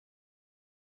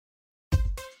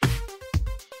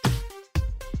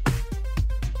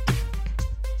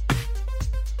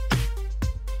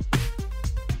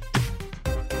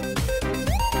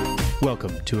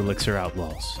Welcome to Elixir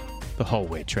Outlaws, the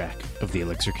hallway track of the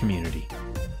Elixir community.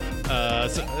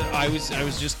 So I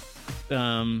was just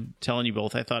telling you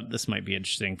both, I thought this might be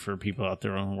interesting for people out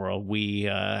there in the world. We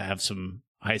have some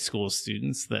high school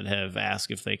students that have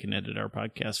asked if they can edit our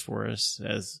podcast for us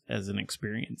as an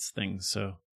experience thing.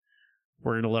 So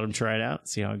we're going to let them try it out,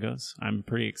 see how it goes. I'm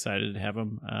pretty excited to have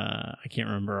them. I can't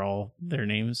remember all their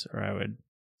names, or I would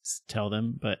tell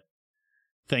them, but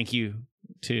thank you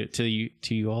to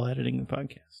you all editing the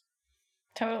podcast.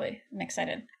 Totally. I'm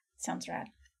excited. Sounds rad.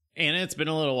 Anna, it's been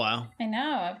a little while. I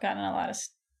know. I've gotten a lot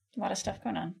of stuff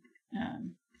going on.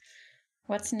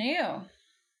 What's new?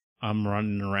 I'm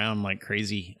running around like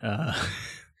crazy.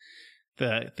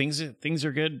 The things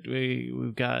are good.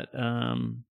 We've got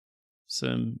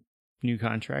some new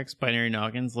contracts. Binary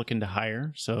Noggins looking to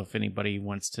hire. So if anybody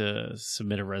wants to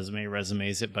submit a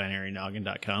resumes at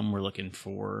binarynoggin.com. We're looking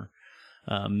for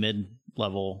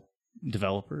mid-level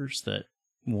developers that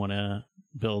want to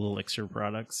build Elixir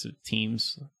products,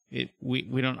 teams.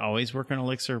 We don't always work on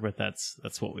Elixir, but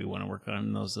that's what we want to work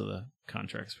on. Those are the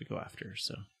contracts we go after.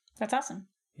 So that's awesome.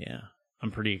 Yeah, I'm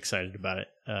pretty excited about it.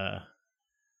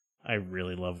 I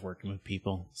really love working with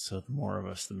people. So the more of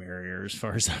us, the merrier, as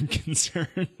far as I'm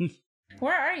concerned.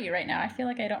 Where are you right now? I feel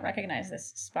like I don't recognize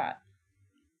this spot.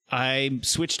 I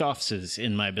switched offices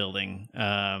in my building.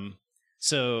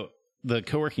 So the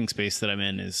co-working space that I'm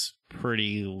in is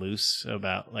pretty loose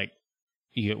about like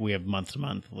we have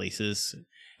month-to-month leases,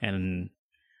 and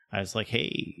I was like,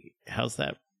 hey, how's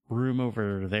that room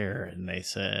over there? And they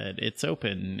said it's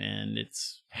open and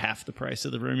it's half the price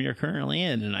of the room you're currently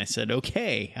in. And I said,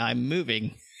 okay, I'm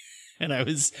moving. And I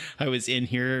was in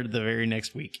here the very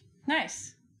next week.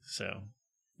 Nice. So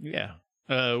yeah.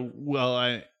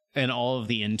 And all of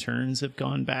the interns have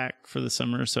gone back for the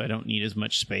summer, so I don't need as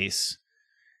much space.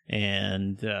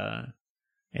 And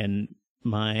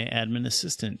my admin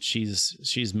assistant,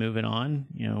 she's moving on.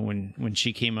 You know, when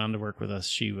she came on to work with us,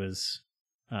 she was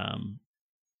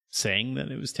saying that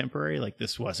it was temporary, like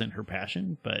this wasn't her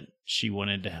passion, but she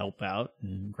wanted to help out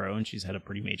and grow, and she's had a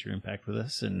pretty major impact with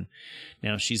us. And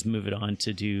now she's moving on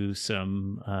to do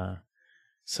some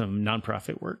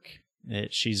nonprofit work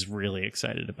that she's really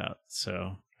excited about.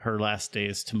 So her last day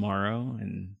is tomorrow,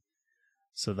 and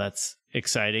so that's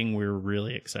exciting. We're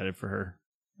really excited for her.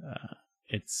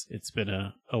 It's been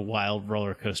a wild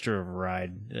roller coaster of a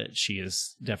ride that she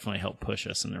has definitely helped push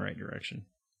us in the right direction.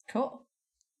 Cool.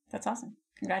 That's awesome.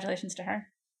 Congratulations to her.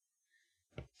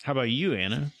 How about you,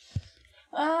 Anna?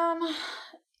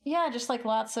 Yeah, just like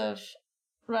lots of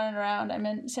running around. I'm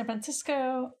in San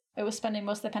Francisco. I was spending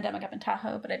most of the pandemic up in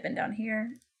Tahoe, but I've been down here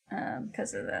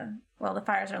because of the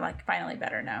fires are like finally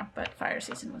better now, but fire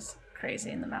season was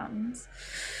crazy in the mountains.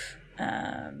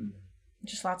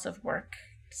 Just lots of work,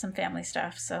 some family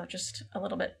stuff, so just a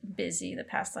little bit busy the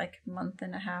past like month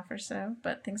and a half or so,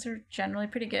 but things are generally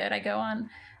pretty good. I go on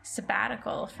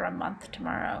sabbatical for a month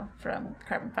tomorrow from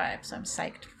Carbon 5, so I'm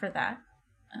psyched for that.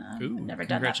 Ooh, I've never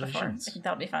done that before. I think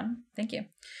that'll be fun. Thank you.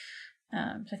 So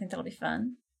I think that'll be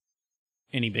fun.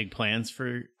 Any big plans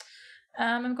for?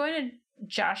 I'm going to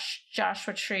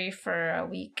Joshua Tree for a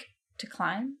week to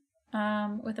climb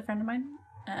with a friend of mine.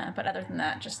 But other than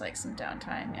that, just like some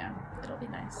downtime. Yeah, it'll be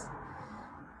nice.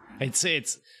 I'd say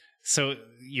it's so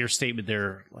your statement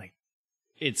there, like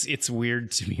it's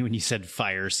weird to me when you said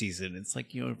fire season. It's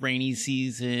like, you know, rainy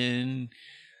season,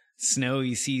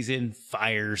 snowy season,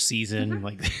 fire season. Mm-hmm.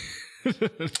 Like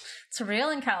it's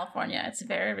real in California. It's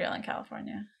very real in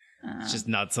California. It's just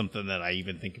not something that I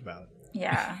even think about.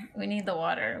 Yeah, we need the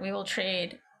water. We will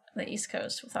trade the East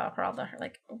Coast for all the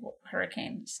like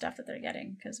hurricane stuff that they're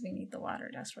getting because we need the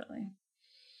water desperately.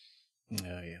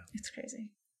 Oh yeah, it's crazy.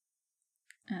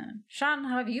 Sean,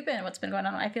 how have you been? What's been going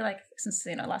on? I feel like since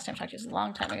last time I talked to you was a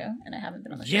long time ago, and I haven't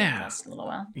been on the show in the last little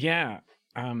while. Yeah.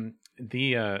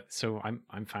 So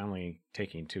I'm finally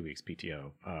taking 2 weeks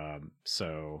PTO.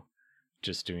 So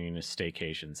just doing a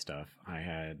staycation stuff. I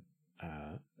had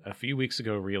a few weeks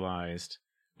ago realized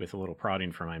with a little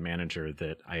prodding from my manager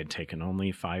that I had taken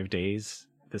only 5 days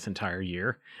this entire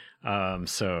year.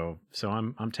 So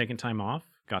I'm taking time off.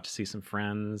 Got to see some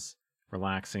friends,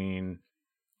 relaxing,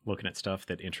 looking at stuff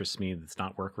that interests me that's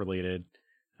not work related.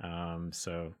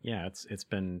 So yeah, it's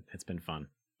been fun.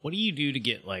 What do you do to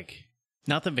get like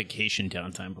not the vacation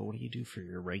downtime, but what do you do for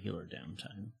your regular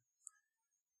downtime?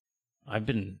 I've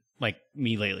been like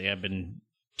me lately. I've been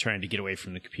trying to get away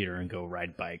from the computer and go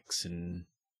ride bikes, and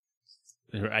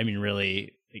I mean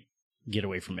really like, get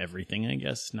away from everything, I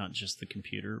guess, not just the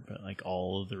computer, but like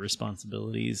all of the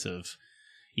responsibilities of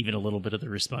even a little bit of the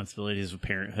responsibilities of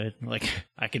parenthood. Like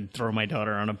I can throw my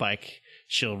daughter on a bike,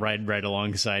 she'll ride right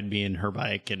alongside me in her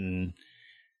bike, and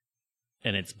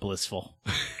it's blissful.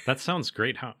 That sounds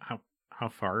great. How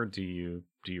far do you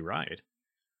ride?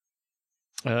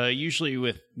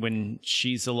 Usually when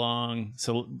she's along.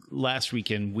 So last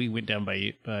weekend we went down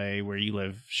by where you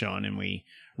live, Sean, and we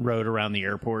rode around the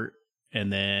airport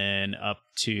and then up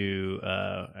to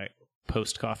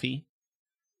Post Coffee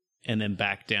and then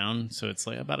back down. So it's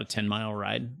like about a 10-mile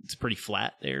ride. It's pretty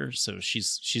flat there, so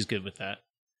she's good with that.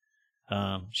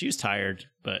 She was tired,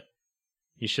 but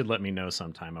you should let me know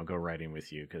sometime. I'll go riding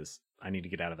with you because I need to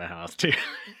get out of the house too.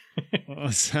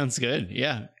 Well, sounds good.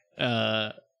 Yeah.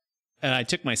 And I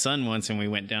took my son once and we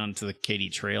went down to the Katy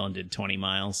Trail and did 20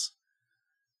 miles.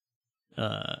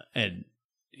 And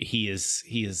he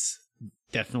is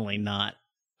definitely not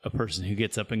a person who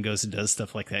gets up and goes and does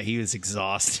stuff like that. He was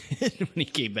exhausted when he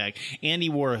came back, and he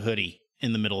wore a hoodie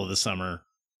in the middle of the summer.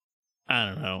 I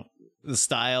don't know. The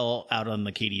style out on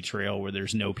the Katy Trail where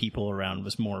there's no people around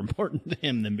was more important to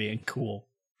him than being cool.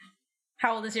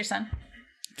 How old is your son?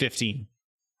 15.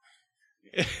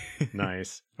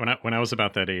 Nice. When I was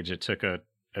about that age, it took a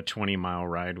 20-mile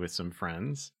ride with some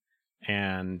friends,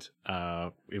 and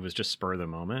it was just spur of the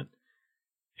moment,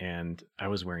 and I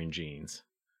was wearing jeans,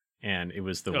 and it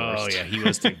was the worst. Oh yeah, he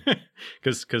was too.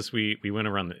 Because we went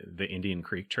around the Indian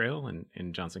Creek Trail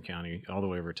in Johnson County all the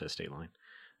way over to State Line,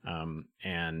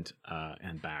 and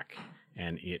back,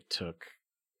 and it took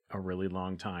a really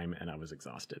long time, and I was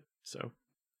exhausted. So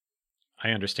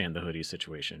I understand the hoodie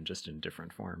situation, just in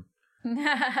different form.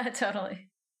 Totally.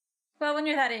 Well, when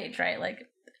you're that age, right? Like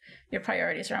your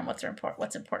priorities around what's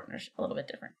important are a little bit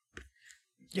different.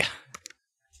 Yeah.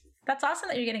 That's awesome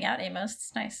that you're getting out, Amos.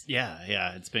 It's nice.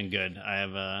 Yeah, it's been good.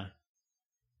 I've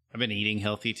been eating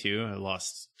healthy too. I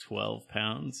lost 12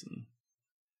 pounds, and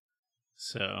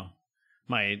so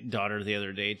my daughter the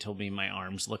other day told me my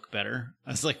arms look better.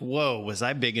 I was like, "Whoa, was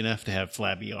I big enough to have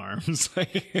flabby arms?"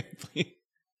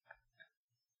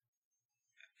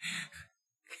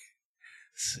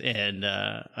 And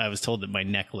I was told that my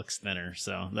neck looks thinner,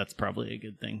 so that's probably a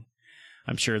good thing.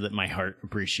 I'm sure that my heart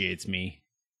appreciates me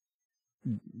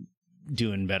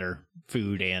doing better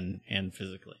food and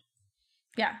physically.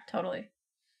 Yeah, totally.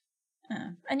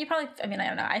 And you probably, I mean, I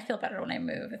don't know. I feel better when I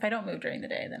move. If I don't move during the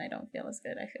day, then I don't feel as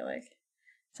good. I feel like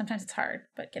sometimes it's hard,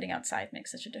 but getting outside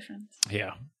makes such a difference.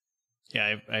 Yeah.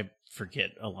 I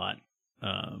forget a lot.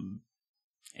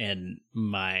 And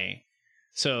my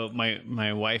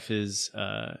wife is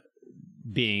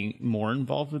being more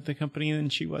involved with the company than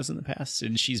she was in the past,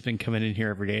 and she's been coming in here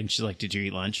every day, and she's like, "Did you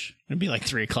eat lunch?" It'd be like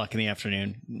 3:00 in the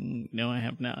afternoon. No, I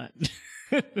have not.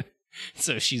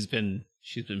 So she's been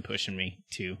pushing me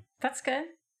too. That's good.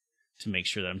 To make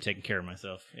sure that I'm taking care of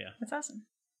myself. Yeah, that's awesome.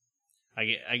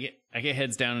 I get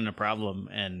heads down in a problem,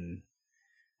 and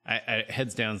I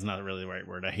heads down is not really the right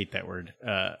word. I hate that word.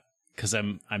 Because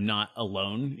I'm not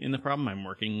alone in the problem. I'm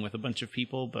working with a bunch of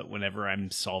people, but whenever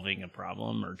I'm solving a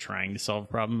problem or trying to solve a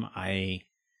problem, I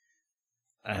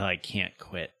like can't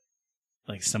quit.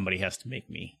 Like somebody has to make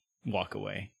me walk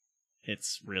away.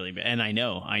 It's really bad. And I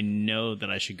know that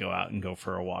I should go out and go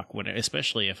for a walk,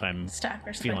 especially if I'm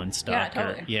feeling stuck.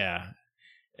 Yeah, totally.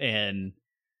 And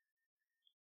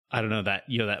I don't know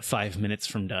that 5 minutes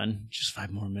from done, just 5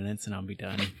 more minutes and I'll be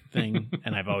done thing.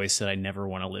 And I've always said I never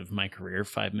want to live my career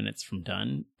 5 minutes from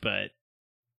done, but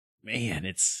man,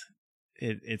 it's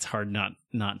hard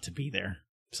not to be there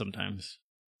sometimes.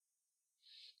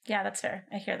 Yeah, that's fair.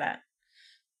 I hear that.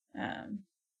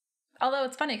 Although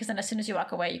it's funny because then as soon as you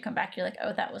walk away, you come back, you're like,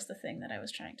 oh, that was the thing that I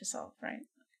was trying to solve, right?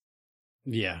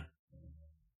 Yeah.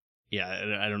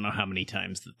 Yeah, I don't know how many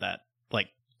times that like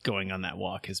going on that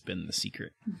walk has been the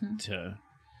secret to,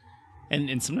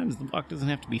 and sometimes the walk doesn't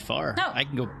have to be far. No. I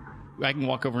can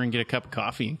walk over and get a cup of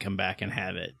coffee and come back and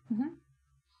have it. Mm-hmm.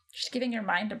 Just giving your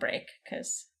mind a break,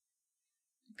 because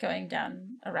going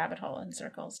down a rabbit hole in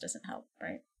circles doesn't help,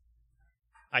 right?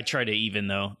 I try to, even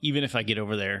if I get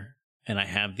over there and I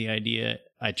have the idea,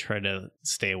 I try to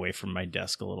stay away from my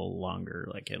desk a little longer,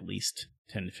 like at least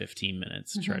 10 to 15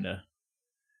 minutes, try to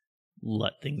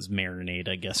let things marinate,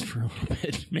 I guess, for a little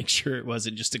bit. Make sure it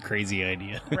wasn't just a crazy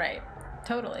idea. Right.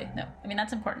 Totally. No, I mean,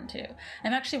 that's important too.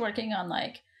 I'm actually working on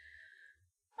like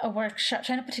a workshop,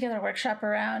 trying to put together a workshop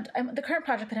around, the current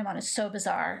project that I'm on is so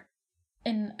bizarre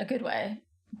in a good way,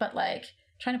 but like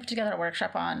trying to put together a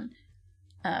workshop on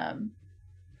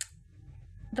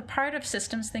the part of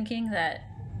systems thinking that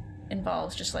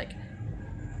involves just like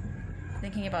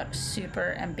thinking about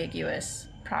super ambiguous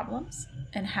problems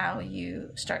and how you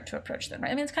start to approach them,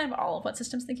 right? I mean, it's kind of all of what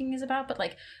systems thinking is about, but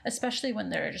like, especially when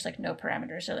there are just like no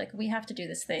parameters, or like, we have to do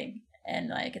this thing and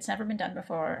like, it's never been done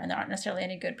before and there aren't necessarily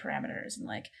any good parameters. And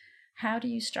like, how do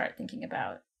you start thinking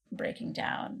about breaking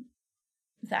down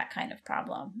that kind of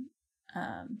problem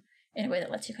in a way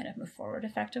that lets you kind of move forward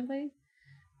effectively?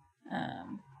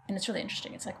 And it's really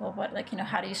interesting. It's like, well, what, like, you know,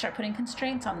 how do you start putting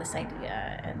constraints on this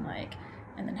idea? And like,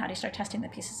 and then how do you start testing the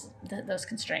pieces, those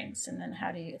constraints? And then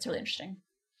how do you, it's really interesting.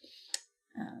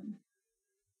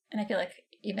 And I feel like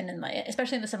even in like,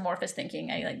 especially in this amorphous thinking,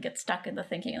 I like get stuck in the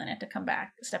thinking and then I have to come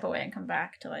back, step away and come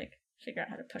back to like figure out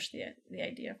how to push the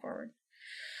idea forward.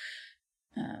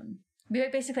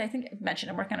 Basically, I think I mentioned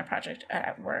I'm working on a project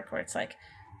at work where it's like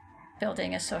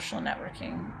building a social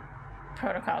networking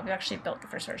protocol. We actually built the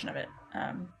first version of it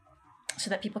so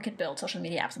that people could build social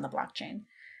media apps on the blockchain.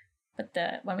 But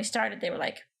when we started, they were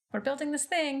like, we're building this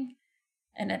thing,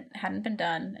 and it hadn't been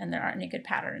done, and there aren't any good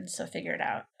patterns, so figure it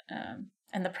out.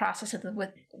 And the process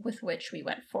with which we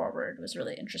went forward was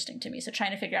really interesting to me. So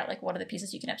trying to figure out like what are the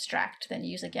pieces you can abstract, then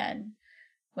use again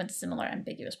when similar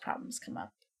ambiguous problems come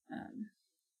up.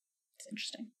 It's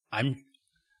interesting.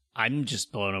 I'm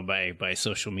just blown away by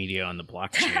social media on the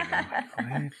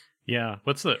blockchain. Yeah,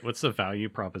 what's the value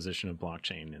proposition of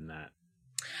blockchain in that?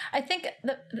 I think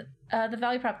the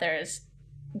value prop there is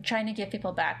trying to give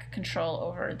people back control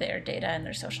over their data and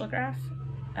their social graph.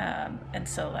 And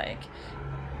so like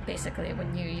basically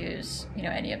when you use, you know,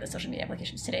 any of the social media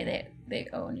applications today, they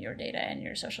own your data and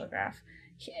your social graph.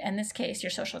 In this case,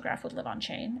 your social graph would live on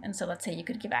chain. And so let's say you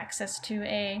could give access to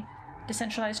a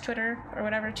decentralized Twitter or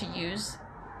whatever to use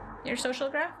your social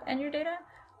graph and your data,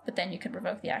 but then you could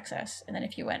revoke the access. And then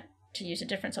if you went to use a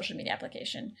different social media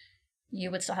application, you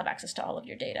would still have access to all of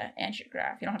your data and your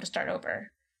graph. You don't have to start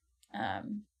over.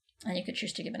 And you could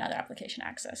choose to give another application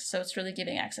access. So it's really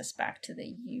giving access back to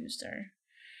the user.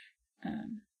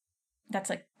 That's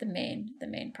like the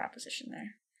main proposition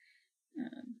there.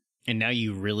 And now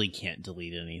you really can't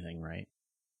delete anything, right?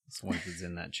 It's once it's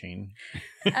in that chain.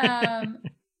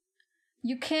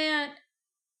 You can't.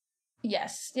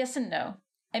 Yes and no.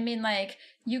 I mean, like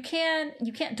you can't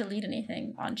delete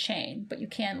anything on chain, but you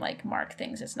can like mark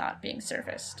things as not being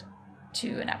surfaced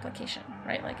to an application,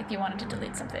 right? Like if you wanted to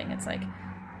delete something, it's like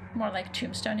more like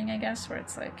tombstoning, I guess, where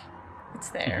it's like it's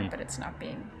there, but it's not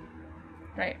being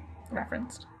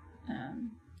referenced.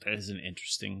 That is an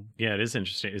interesting. Yeah, it is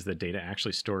interesting. Is the data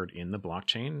actually stored in the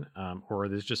blockchain, or are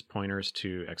these just pointers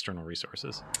to external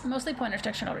resources? Mostly pointers to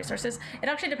external resources. It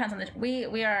actually depends on the.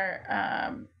 We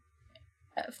are.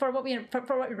 For what we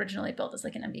originally built as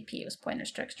like an MVP, it was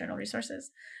pointers to external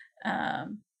resources,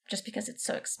 just because it's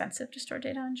so expensive to store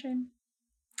data on chain.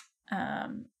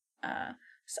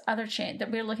 So other chain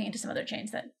that we're looking into some other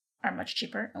chains that are much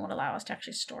cheaper and would allow us to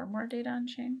actually store more data on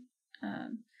chain.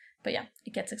 But yeah,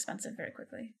 it gets expensive very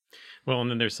quickly. Well, and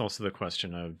then there's also the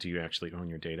question of, do you actually own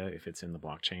your data if it's in the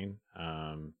blockchain?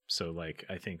 So like,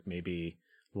 I think maybe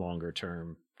longer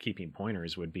term keeping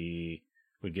pointers would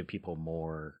give people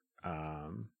more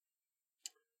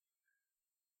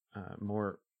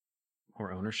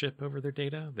ownership over their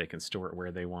data. They can store it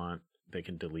where they want. They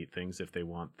can delete things if they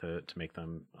want to make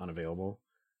them unavailable.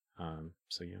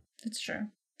 So yeah, that's true.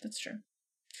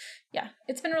 Yeah,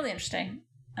 it's been really interesting.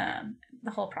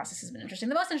 The whole process has been interesting.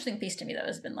 The most interesting piece to me though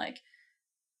has been like,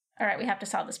 all right, we have to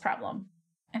solve this problem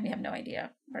and we have no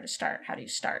idea where to start. How do you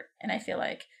start? And I feel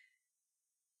like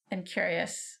I'm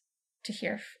curious to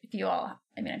hear if you all,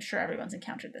 I mean, I'm sure everyone's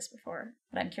encountered this before,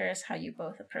 but I'm curious how you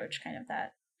both approach kind of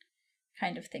that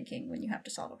kind of thinking when you have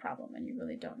to solve a problem and you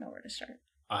really don't know where to start.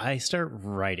 I start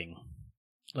writing.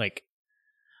 Like,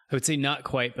 I would say not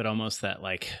quite, but almost that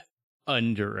like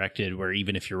undirected, where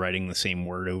even if you're writing the same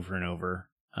word over and over,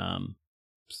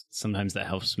 sometimes that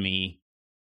helps me.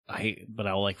 But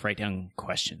I'll like write down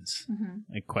questions,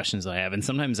 like questions I have. And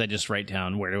sometimes I just write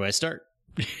down, where do I start?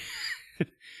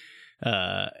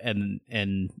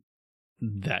 And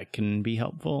that can be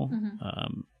helpful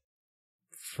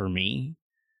for me.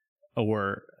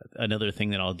 Or another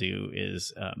thing that I'll do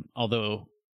is, although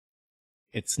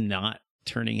it's not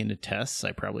turning into tests,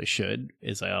 I probably should,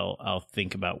 is I'll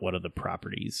think about what are the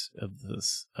properties of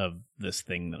this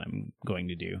thing that I'm going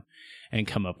to do, and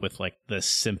come up with like the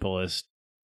simplest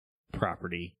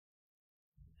property,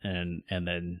 and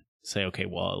then say, okay,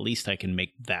 well, at least I can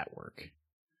make that work.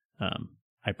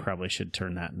 I probably should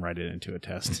turn that and write it into a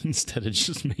test instead of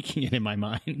just making it in my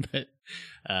mind. But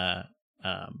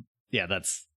yeah,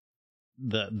 that's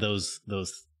those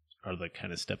are the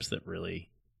kind of steps that really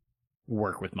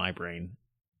work with my brain.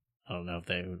 I don't know if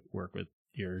they would work with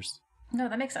yours. No,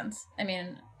 that makes sense. I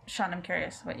mean, Sean, I'm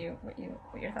curious what your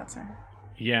thoughts are.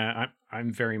 Yeah,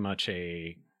 I'm very much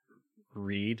a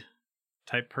read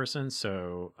type person,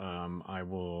 so I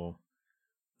will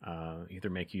either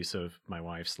make use of my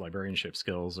wife's librarianship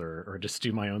skills or just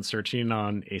do my own searching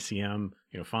on ACM,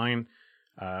 fine,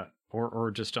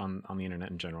 or just on the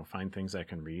internet in general, find things I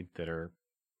can read that are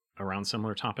around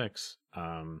similar topics.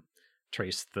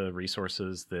 Trace the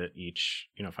resources that each,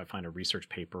 if I find a research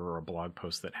paper or a blog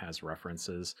post that has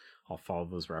references, I'll follow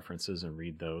those references and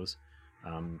read those.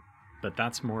 But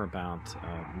that's more about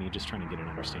me just trying to get an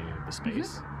understanding of the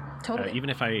space. Mm-hmm. Totally. Even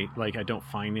if I don't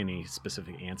find any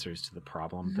specific answers to the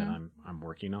problem that I'm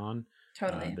working on.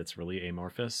 Totally. That's really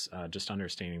amorphous. Just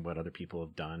understanding what other people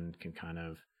have done can kind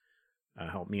of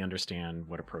help me understand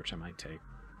what approach I might take.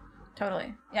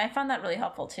 Totally. Yeah, I found that really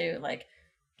helpful too. Like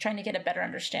trying to get a better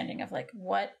understanding of like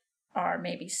what are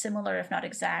maybe similar, if not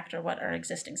exact, or what are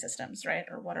existing systems, right?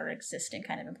 Or what are existing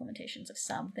kind of implementations of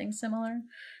something similar.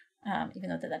 Even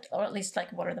though that, or at least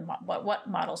like what are what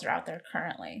models are out there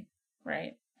currently,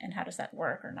 right? And how does that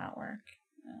work or not work?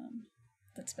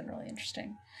 That's been really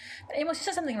interesting. But Amos, you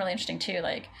said something really interesting too,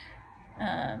 like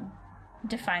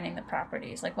defining the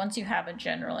properties. Like once you have a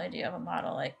general idea of a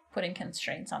model, like putting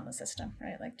constraints on the system,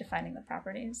 right? Like defining the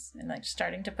properties and like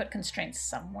starting to put constraints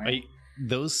somewhere.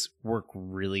 Those work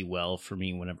really well for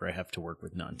me whenever I have to work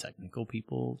with non-technical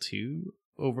people too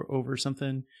over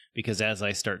something, because as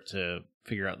I start to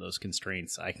figure out those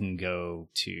constraints, I can go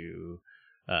to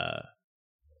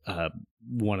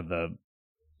one of the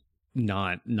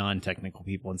non-technical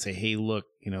people and say, hey, look,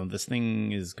 this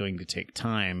thing is going to take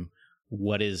time.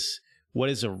 What is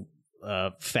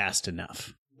a fast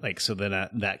enough? Like, so then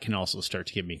that can also start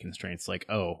to give me constraints like,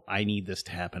 oh, I need this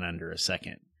to happen under a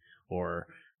second, or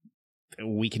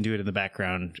we can do it in the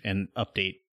background and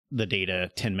update the data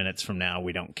 10 minutes from now.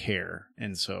 We don't care.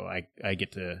 And so I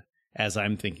get to, as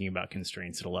I'm thinking about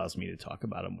constraints, it allows me to talk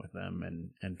about them with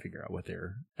them and figure out what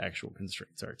their actual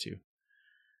constraints are too.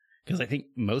 Because I think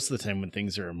most of the time when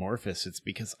things are amorphous, it's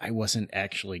because I wasn't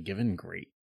actually given great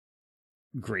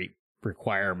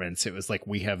requirements. It was like,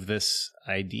 we have this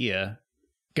idea,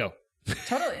 go.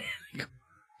 Totally.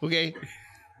 Okay.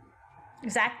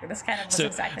 Exactly. This kind of was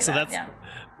exactly so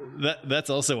that.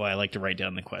 That's also why I like to write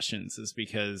down the questions, is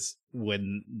because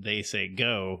when they say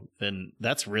go, then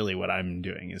that's really what I'm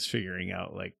doing, is figuring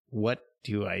out like, what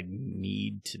do I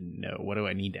need to know? What do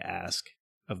I need to ask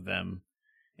of them?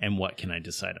 And what can I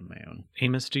decide on my own?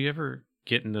 Amos, do you ever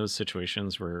get in those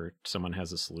situations where someone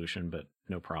has a solution but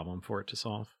no problem for it to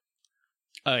solve?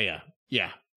 Oh, yeah.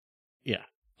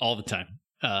 All the time.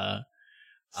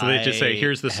 So they just say,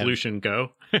 here's the solution,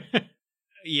 go?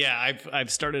 Yeah,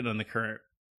 I've started on the current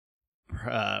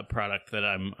product that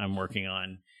I'm working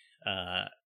on.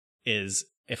 Is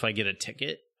if I get a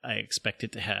ticket, I expect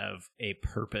it to have a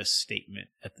purpose statement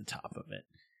at the top of it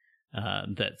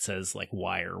that says like,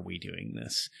 why are we doing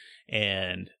this?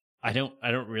 And I don't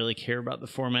really care about the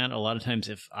format. A lot of times,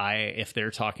 if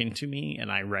they're talking to me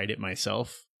and I write it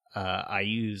myself, I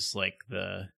use like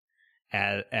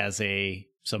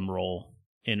some role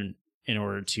in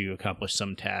order to accomplish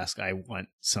some task. I want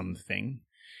something.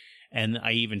 And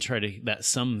I even try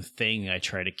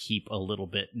to keep a little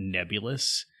bit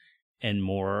nebulous and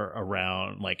more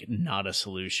around like not a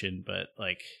solution, but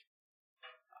like,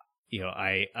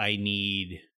 I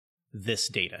need this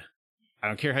data. I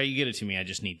don't care how you get it to me. I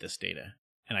just need this data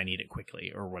and I need it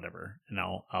quickly or whatever. And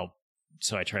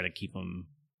so I try to keep them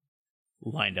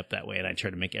lined up that way. And I try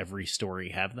to make every story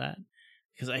have that,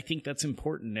 because I think that's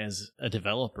important as a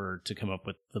developer to come up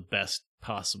with the best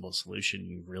possible solution.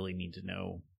 You really need to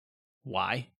know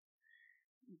why.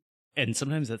 And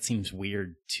sometimes that seems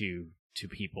weird to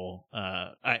people.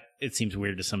 It seems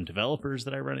weird to some developers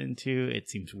that I run into. It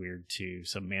seems weird to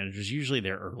some managers. Usually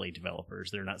they're early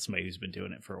developers. They're not somebody who's been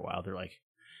doing it for a while. They're like,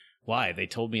 why? They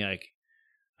told me like,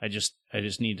 I just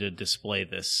need to display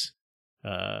this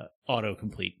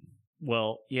autocomplete.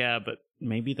 Well, yeah, but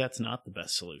maybe that's not the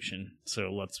best solution.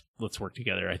 So let's work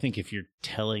together. I think if you're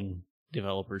telling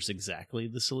developers exactly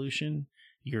the solution,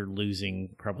 you're losing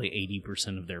probably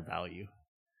 80% of their value,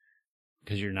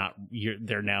 because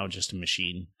they're now just a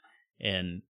machine,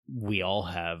 and we all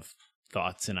have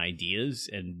thoughts and ideas,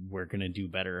 and we're going to do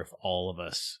better if all of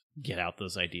us get out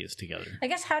those ideas together. I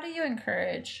guess, how do you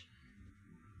encourage,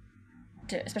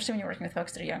 especially when you're working with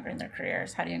folks that are younger in their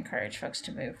careers, how do you encourage folks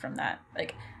to move from that?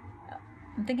 Like,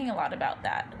 I'm thinking a lot about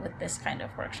that with this kind of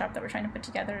workshop that we're trying to put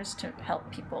together, is to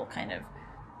help people kind of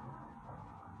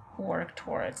work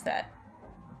towards that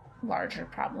larger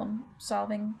problem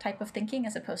solving type of thinking,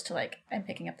 as opposed to like, I'm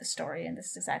picking up the story and this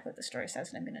is exactly what the story says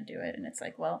and I'm going to do it. And it's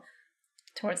like, well,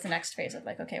 towards the next phase of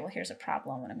like, okay, well, here's a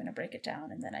problem and I'm going to break it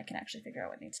down and then I can actually figure out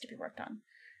what needs to be worked on.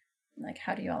 Like,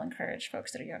 how do you all encourage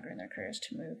folks that are younger in their careers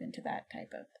to move into that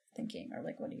type of thinking? Or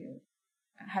like,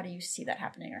 how do you see that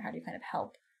happening, or how do you kind of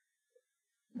help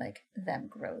like them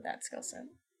grow that skill set?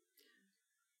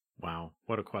 Wow,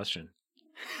 what a question.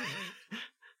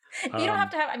 You don't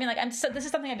have to have, I mean, like, this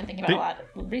is something I've been thinking about a lot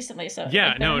recently. So yeah,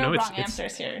 like, there are no wrong it's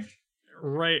answers here.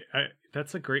 Right.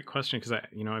 That's a great question, because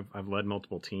I've led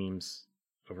multiple teams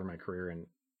over my career,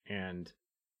 and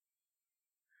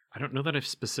I don't know that I've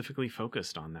specifically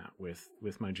focused on that with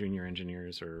my junior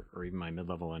engineers or even my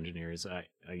mid-level engineers. I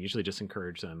usually just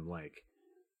encourage them, like,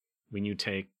 when you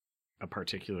take a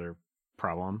particular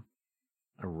problem,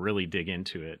 really dig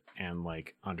into it and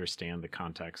like understand the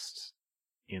context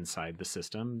inside the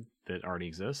system that already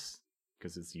exists,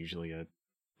 because it's usually a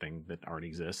thing that already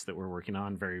exists that we're working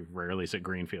on. Very rarely is it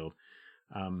greenfield.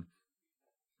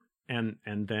 And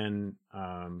then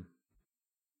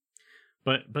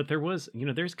but there was,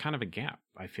 there's kind of a gap.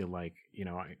 I feel like,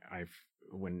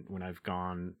 when I've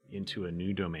gone into a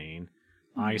new domain,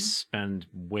 I spend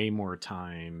way more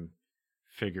time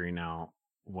figuring out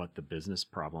what the business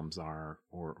problems are,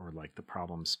 or like the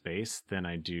problem space, than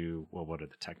I do, well, what are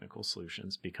the technical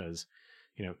solutions? Because,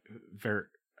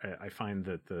 I find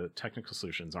that the technical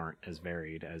solutions aren't as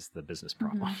varied as the business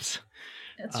problems.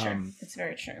 That's true. It's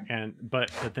very true.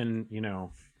 But then,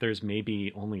 there's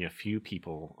maybe only a few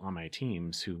people on my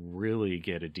teams who really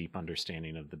get a deep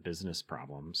understanding of the business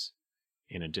problems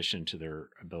in addition to their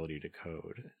ability to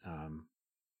code.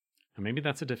 And maybe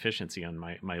that's a deficiency on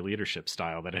my leadership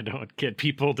style, that I don't get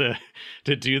people to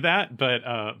do that.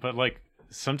 But like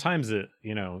sometimes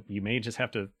you may just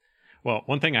have to. Well,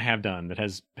 one thing I have done that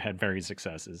has had varied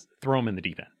success is throw them in the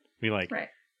deep end. Be like, right,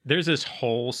 there's this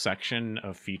whole section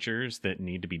of features that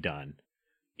need to be done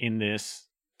in this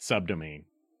subdomain.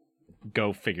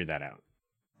 Go figure that out.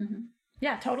 Mm-hmm.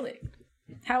 Yeah, totally.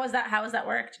 How has that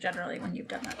worked generally when you've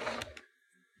done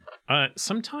that?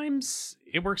 Sometimes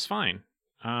it works fine.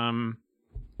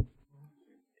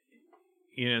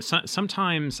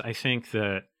 Sometimes I think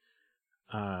that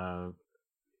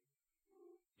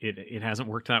it hasn't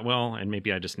worked that well, and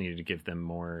maybe I just needed to give them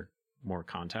more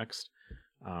context.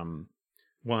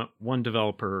 One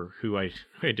developer who I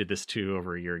did this to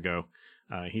over a year ago,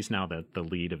 he's now the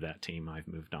lead of that team. I've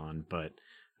moved on, but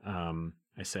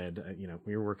I said,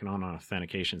 we were working on an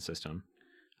authentication system,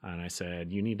 and I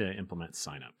said, you need to implement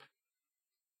sign up.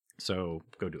 So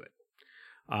go do it.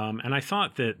 And I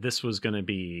thought that this was going to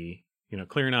be,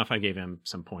 clear enough. I gave him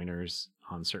some pointers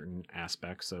on certain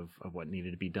aspects of what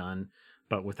needed to be done,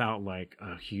 but without like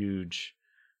a huge,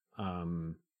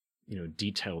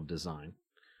 detailed design.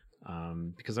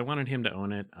 Because I wanted him to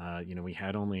own it. We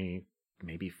had only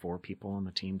maybe 4 people on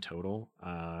the team total,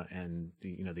 and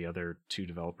the other 2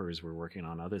 developers were working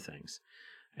on other things,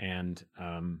 and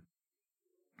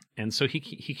so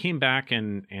he came back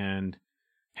and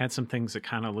had some things that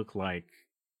kind of looked like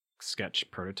sketch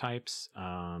prototypes.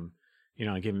 I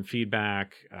give him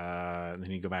feedback, and then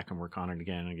he'd go back and work on it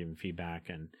again, and give him feedback,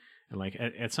 and like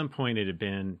at some point it had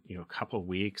been a couple of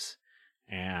weeks,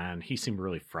 and he seemed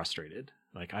really frustrated.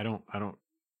 Like I don't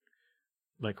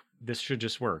like, this should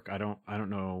just work. I don't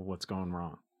know what's going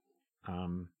wrong.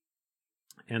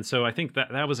 And so I think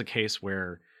that was a case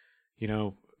where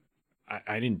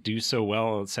I didn't do so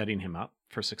well at setting him up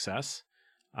for success.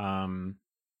 On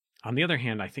the other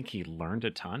hand, I think he learned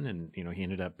a ton, and he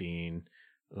ended up being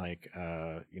like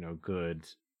good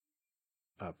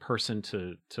person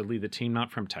to lead the team,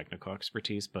 not from technical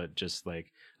expertise, but just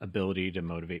like ability to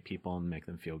motivate people and make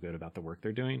them feel good about the work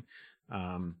they're doing.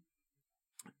 But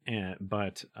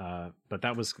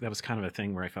that was kind of a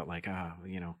thing where I felt like,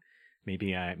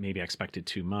 maybe I expected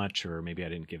too much, or maybe I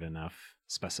didn't give enough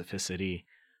specificity.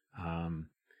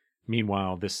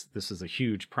 Meanwhile, this is a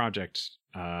huge project,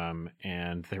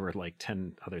 and there were like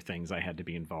 10 other things I had to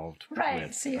be involved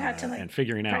with. So you had to and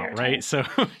figuring out, right? So,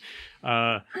 totally.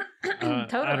 I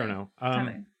don't know.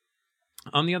 Totally.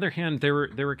 On the other hand, there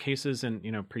were cases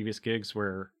in previous gigs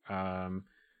where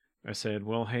I said,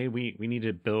 well, hey, we need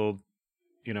to build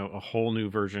a whole new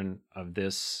version of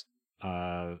this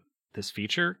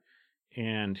feature,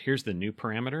 and here's the new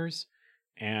parameters,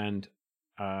 and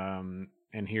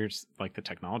here's like the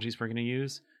technologies we're going to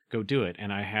use. Go do it.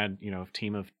 And I had a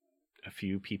team of a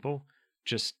few people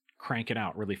just crank it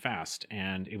out really fast,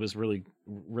 and it was really,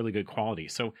 really good quality.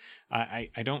 So I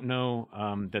don't know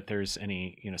that there's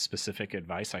any specific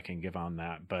advice I can give on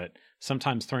that, but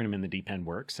sometimes throwing them in the deep end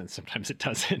works, and sometimes it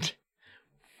doesn't.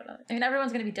 I mean,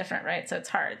 everyone's going to be different, right? So it's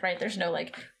hard, right? There's no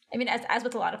as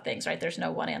with a lot of things, right? There's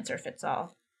no one answer fits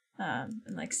all.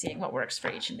 and like seeing what works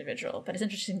for each individual. But it's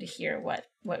interesting to hear what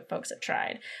folks have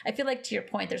tried. I feel like, to your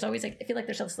point, there's always like, I feel like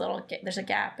there's a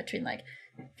gap between like,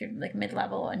 if you're like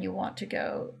mid-level and you want to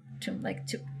go to like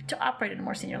to operate at a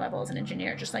more senior level as an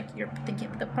engineer, just like you're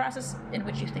thinking, the process in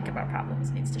which you think about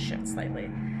problems needs to shift slightly.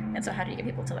 And so how do you get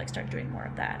people to like start doing more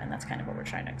of that? And that's kind of what we're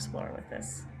trying to explore with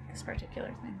this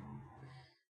particular thing.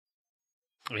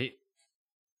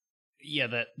 Yeah,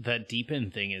 that deep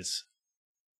end thing is,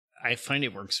 I find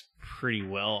it works pretty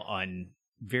well on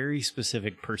very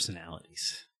specific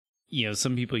personalities. You know,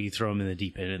 some people, you throw them in the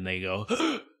deep end and they go,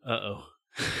 uh-oh,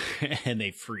 and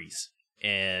they freeze.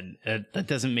 And that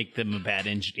doesn't make them a bad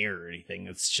engineer or anything.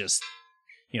 It's just,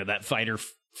 you know, that fight or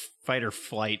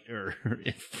flight or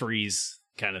freeze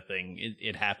kind of thing.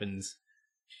 It happens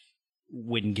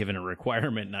when given a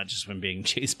requirement, not just when being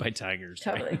chased by tigers.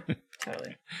 Totally.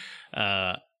 Totally.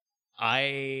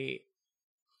 I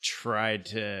tried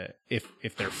to,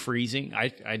 if they're freezing,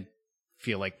 I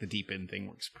feel like the deep end thing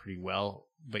works pretty well,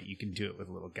 but you can do it with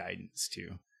a little guidance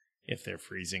too if they're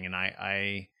freezing. And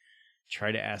I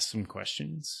try to ask some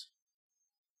questions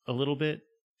a little bit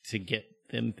to get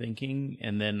them thinking.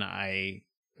 And then I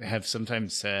have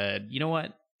sometimes said, you know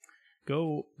what,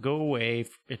 go away.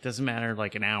 It doesn't matter,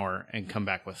 like an hour, and come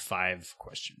back with 5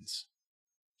 questions.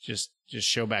 Just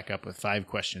show back up with 5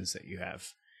 questions that you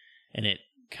have. And it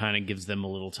kind of gives them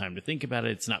a little time to think about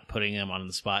it. It's not putting them on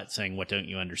the spot saying, what don't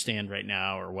you understand right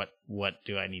now? Or what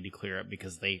do I need to clear up?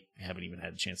 Because they haven't even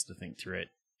had a chance to think through it.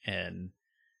 And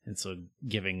so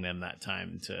giving them that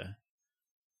time to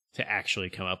actually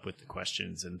come up with the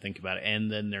questions and think about it.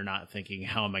 And then they're not thinking,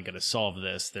 how am I going to solve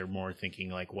this? They're more thinking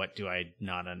like, what do I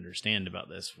not understand about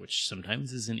this? Which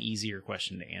sometimes is an easier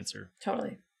question to answer.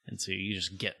 Totally. And so you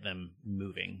just get them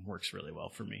moving. Works really well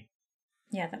for me.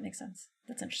 Yeah, that makes sense.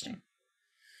 That's interesting.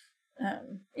 So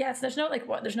there's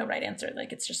no right answer.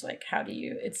 Like, it's just like, how do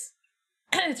you, it's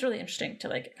really interesting to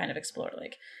like kind of explore,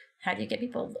 like, how do you get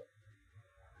people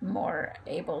more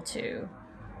able to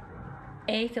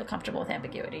A, feel comfortable with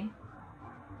ambiguity,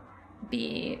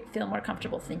 B, feel more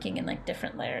comfortable thinking in like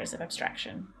different layers of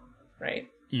abstraction, right?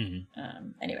 Mm-hmm.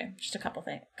 Anyway, just a couple,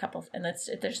 and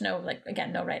there's no, like,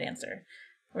 again, no right answer.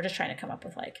 We're just trying to come up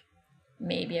with like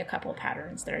maybe a couple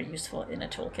patterns that are useful in a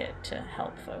toolkit to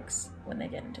help folks when they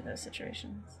get into those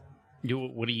situations.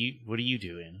 What do you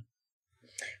do, Anna?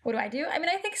 What do I do? I mean,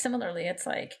 I think similarly, it's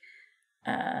like,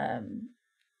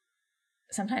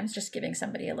 sometimes just giving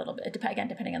somebody a little bit, again,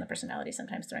 depending on the personality,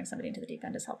 sometimes throwing somebody into the deep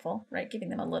end is helpful, right? Giving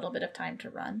them a little bit of time to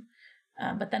run,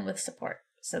 but then with support.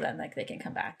 So then like they can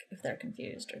come back if they're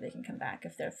confused, or they can come back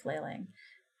if they're flailing,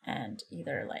 and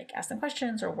either like ask them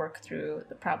questions or work through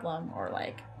the problem, or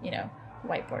like, you know,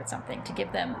 whiteboard something to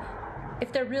give them,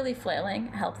 if they're really flailing,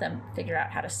 help them figure out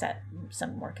how to set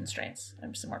some more constraints,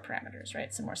 some more parameters,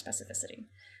 right? Some more specificity.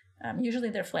 Usually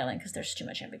they're flailing because there's too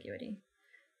much ambiguity.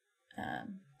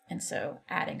 And so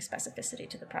adding specificity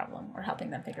to the problem or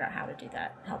helping them figure out how to do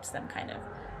that helps them kind of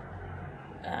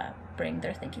bring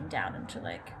their thinking down into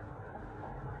like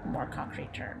more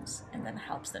concrete terms, and then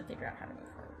helps them figure out how to move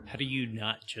forward. How do you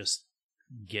not just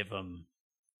give them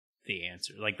the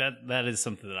answer? Like that is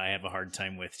something that I have a hard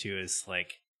time with too, is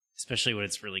like, especially when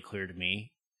it's really clear to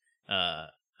me.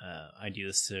 I do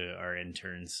this to our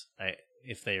interns.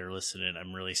 If they are listening,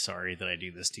 I'm really sorry that I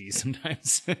do this to you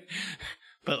sometimes.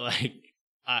 But like,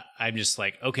 I'm just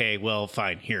like, okay, well,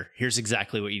 fine. Here's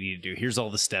exactly what you need to do. Here's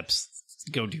all the steps.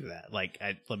 Go do that. Like,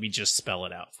 let me just spell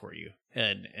it out for you.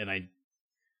 And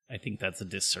I think that's a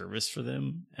disservice for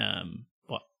them.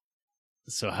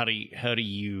 So how do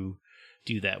you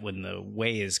do that when the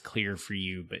way is clear for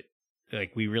you, but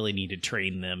like we really need to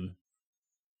train them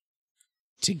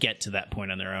to get to that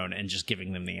point on their own, and just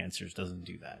giving them the answers doesn't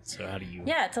do that. So how do you?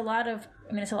 Yeah, it's a lot of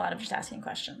just asking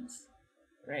questions,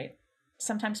 right?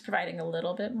 Sometimes providing a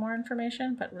little bit more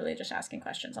information, but really just asking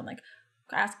questions on like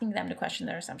asking them to question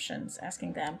their assumptions,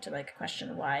 asking them to like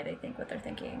question why they think what they're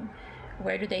thinking,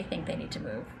 where do they think they need to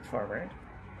move forward,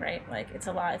 right? Like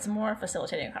it's more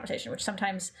facilitating a conversation, which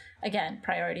sometimes, again,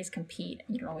 priorities compete.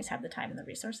 You don't always have the time and the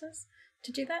resources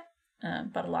to do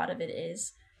that. But a lot of it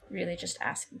is really just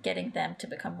getting them to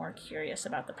become more curious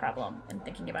about the problem and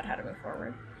thinking about how to move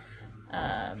forward.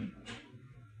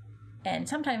 And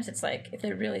sometimes it's like, if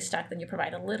they're really stuck, then you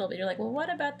provide a little bit. You're like, well,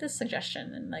 what about this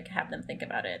suggestion? And like have them think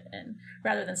about it. And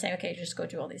rather than saying, okay, just go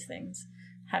do all these things,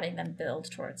 having them build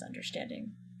towards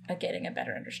understanding, getting a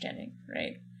better understanding,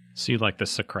 right? So you like the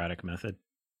Socratic method,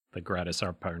 the gratis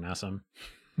ad parnasum?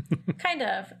 Kind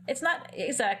of. It's not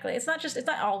exactly. It's not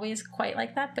always quite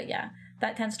like that, but yeah,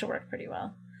 that tends to work pretty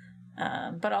well.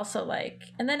 But also like,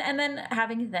 and then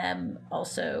having them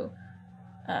also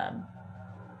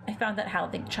I found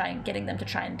that getting them to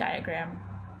try and diagram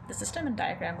the system and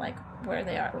diagram like where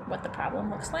they are, what the problem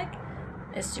looks like,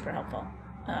 is super helpful,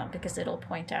 because it'll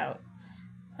point out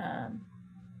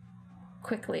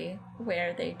quickly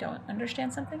where they don't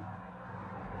understand something.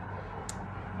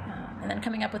 And then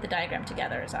coming up with the diagram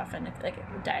together is often, like,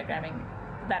 diagramming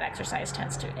that exercise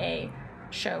tends to A,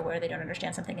 show where they don't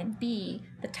understand something, and B,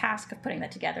 the task of putting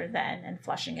that together then and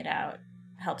flushing it out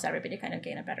helps everybody kind of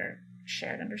gain a better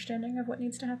shared understanding of what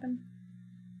needs to happen.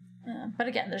 But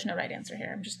again, there's no right answer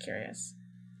here. I'm just curious.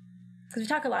 Because we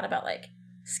talk a lot about, like,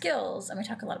 skills, and we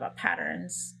talk a lot about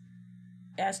patterns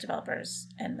as developers,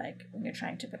 and, like, when you're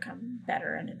trying to become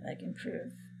better and, like,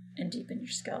 improve and deepen your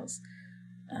skills.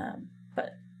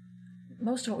 But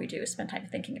most of what we do is spend time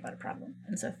thinking about a problem.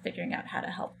 And so figuring out how to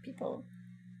help people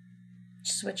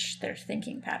switch their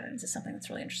thinking patterns is something that's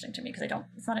really interesting to me, because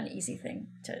it's not an easy thing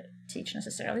to teach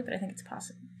necessarily, but I think it's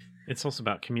possible. It's also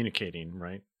about communicating,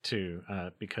 right? Too,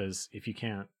 because if you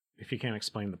can't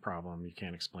explain the problem, you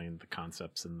can't explain the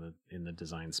concepts in the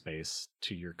design space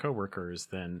to your coworkers,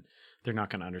 then they're not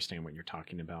going to understand what you're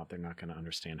talking about. They're not going to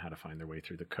understand how to find their way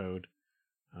through the code.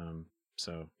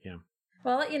 So yeah.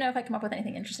 Well, I'll let you know if I come up with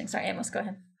anything interesting. Sorry, Amos, go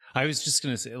ahead. I was just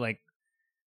going to say, like,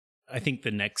 I think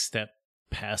the next step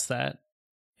past that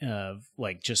of,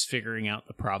 like, just figuring out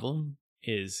the problem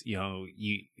is, you know,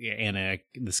 Anna,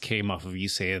 this came off of you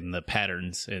saying the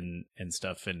patterns and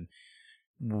stuff, and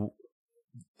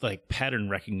like, pattern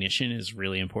recognition is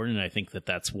really important. And I think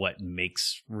that's what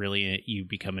makes really you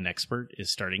become an expert,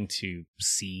 is starting to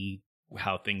see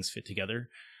how things fit together.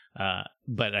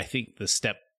 But I think the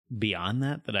step beyond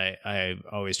that I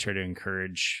always try to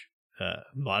encourage, a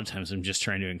lot of times I'm just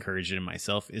trying to encourage it in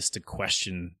myself, is to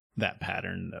question that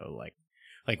pattern, though. Like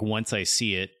once I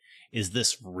see it, is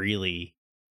this really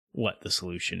what the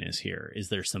solution is here? Is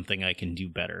there something I can do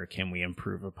better? Can we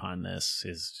improve upon this?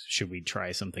 Should we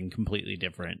try something completely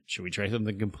different? Should we try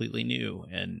something completely new?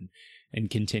 And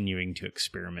continuing to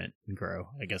experiment and grow.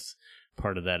 I guess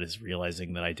part of that is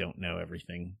realizing that I don't know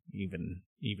everything, even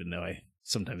though I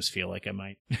sometimes feel like I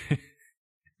might.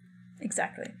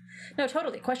 Exactly. No,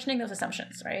 totally. Questioning those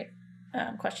assumptions, right?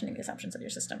 Questioning the assumptions of your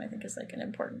system, I think, is, like, an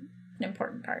important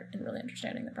part in really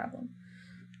understanding the problem.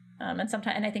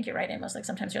 And I think you're right, Amos. Like,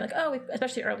 sometimes you're like,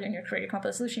 especially earlier in your career, you come up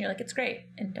with a solution, you're like, it's great,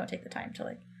 and don't take the time to,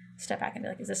 like, step back and be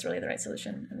like, is this really the right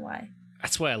solution, and why?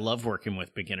 That's why I love working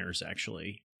with beginners,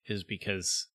 actually, is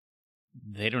because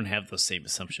they don't have those same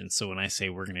assumptions. So when I say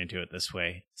we're going to do it this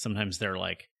way, sometimes they're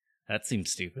like, that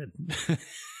seems stupid.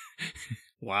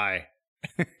 Why?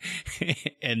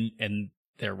 and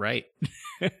they're right.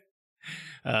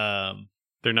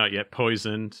 They're not yet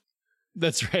poisoned.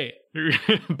 That's right.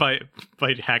 by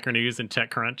Hacker News and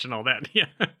TechCrunch and all that. Yeah.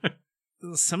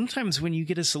 Sometimes when you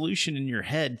get a solution in your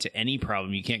head to any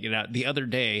problem, you can't get it out. The other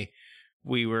day,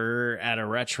 we were at a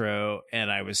retro, and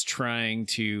I was trying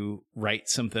to write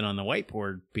something on the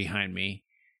whiteboard behind me,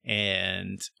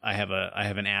 and I have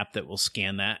an app that will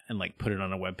scan that and, like, put it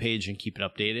on a web page and keep it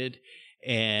updated.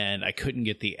 And I couldn't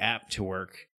get the app to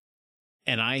work,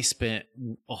 and I spent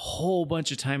a whole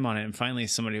bunch of time on it. And finally,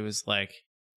 somebody was like,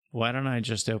 "Why don't I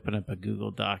just open up a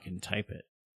Google Doc and type it?"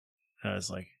 And I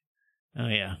was like, "Oh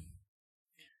yeah,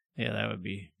 that would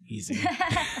be easy."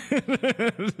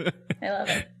 I love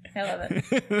it.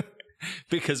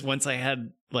 Because once I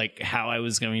had, like, how I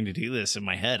was going to do this in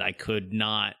my head, I could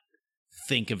not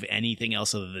think of anything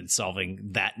else other than solving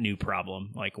that new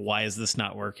problem. Like, why is this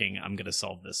not working? I'm going to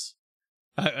solve this.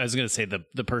 I was going to say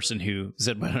the person who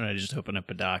said, "Why don't I just open up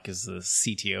a doc?" is the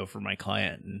CTO for my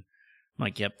client. And I'm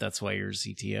like, yep, that's why you're a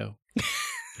CTO.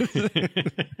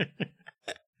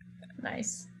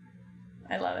 Nice.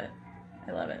 I love it.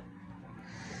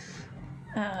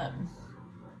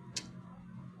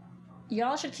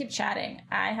 Y'all should keep chatting.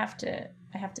 I have to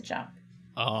jump.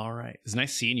 All right. It's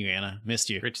nice seeing you, Anna. Missed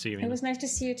you. Great to see you. It was nice to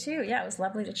see you too. Yeah, it was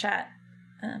lovely to chat.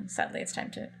 Sadly, it's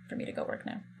time for me to go work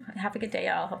now. Have a good day,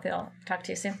 y'all. Hope I'll talk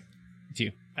to you soon. You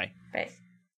too. Bye. Bye.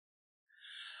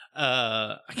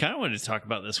 I kind of wanted to talk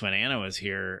about this when Anna was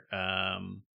here,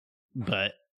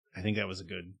 but I think that was a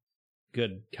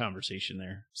good conversation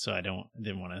there. So I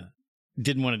didn't want to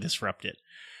disrupt it.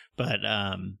 But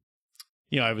I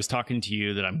was talking to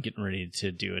you that I'm getting ready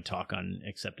to do a talk on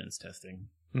acceptance testing,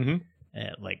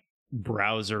 at, like,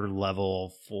 browser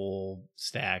level, full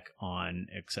stack on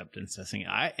acceptance testing.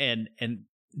 And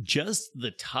just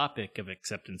the topic of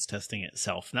acceptance testing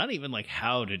itself, not even, like,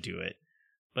 how to do it,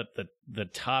 but the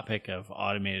topic of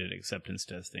automated acceptance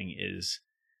testing is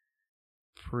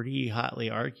pretty hotly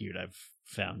argued, I've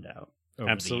found out. over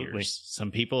Absolutely. the years.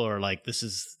 Some people are like, this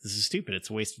is stupid. It's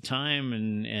a waste of time.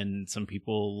 And some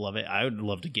people love it. I would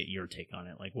love to get your take on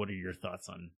it. Like, what are your thoughts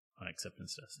on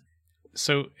acceptance testing?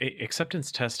 So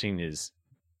acceptance testing is,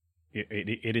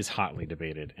 it is hotly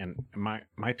debated. And my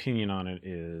opinion on it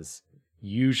is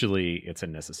usually it's a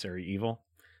necessary evil.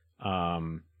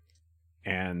 And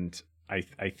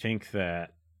I think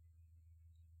that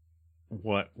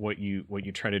what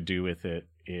you try to do with it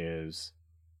is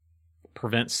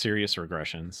prevent serious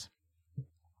regressions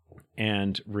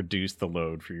and reduce the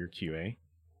load for your QA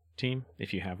team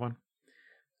if you have one.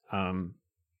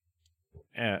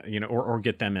 Or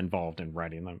get them involved in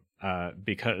writing them,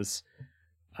 because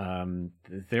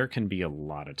there can be a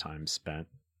lot of time spent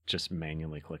just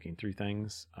manually clicking through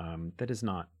things. That is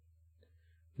not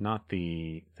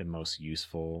the most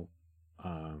useful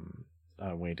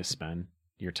way to spend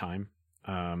your time.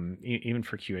 Even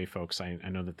for QA folks, I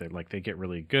know that they get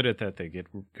really good at that. They get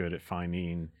good at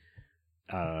finding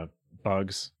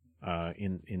bugs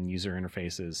in user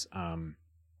interfaces.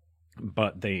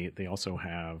 But they also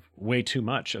have way too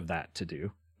much of that to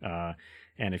do.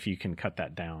 And if you can cut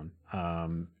that down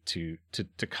to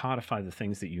codify the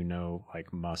things that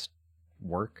must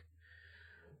work.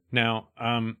 Now,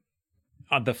 on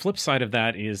the flip side of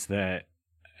that is that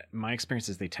my experience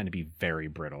is they tend to be very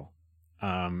brittle.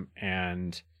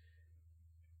 And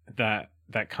that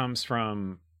comes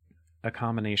from a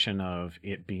combination of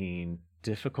it being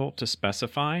difficult to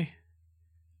specify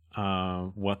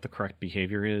what the correct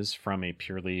behavior is from a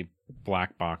purely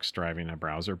black box driving a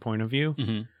browser point of view.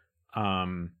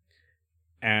 Mm-hmm.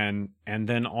 And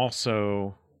then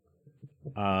also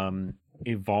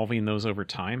evolving those over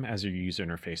time as your user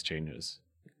interface changes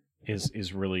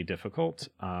is really difficult.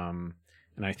 And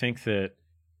I think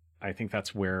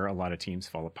that's where a lot of teams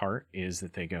fall apart, is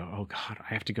that they go, oh God,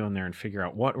 I have to go in there and figure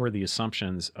out what were the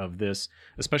assumptions of this,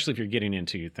 especially if you're getting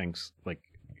into things like,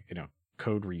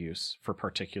 code reuse for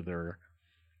particular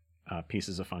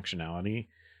pieces of functionality.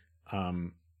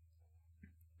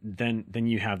 Then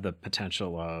you have the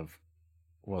potential of,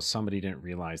 well, somebody didn't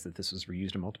realize that this was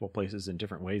reused in multiple places in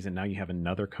different ways, and now you have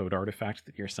another code artifact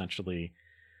that you're essentially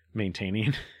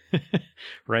maintaining,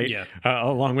 right? Yeah.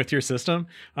 Along with your system.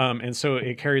 And so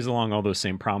it carries along all those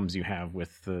same problems you have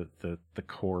with the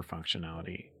core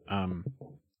functionality.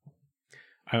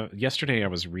 Yesterday I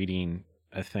was reading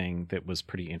a thing that was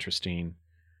pretty interesting.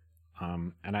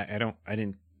 And I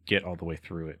didn't get all the way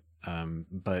through it.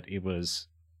 But it was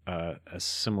a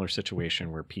similar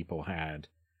situation where people had,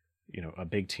 a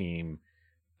big team,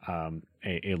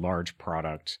 a large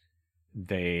product.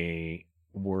 They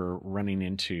were running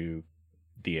into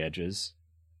the edges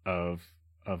of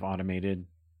automated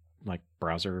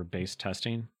browser based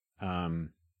testing. And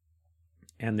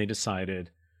they decided,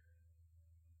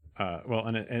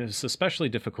 and it's especially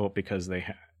difficult because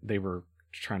they were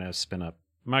trying to spin up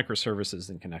microservices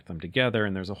and connect them together.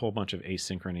 And there's a whole bunch of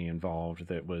asynchrony involved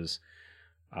that was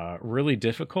really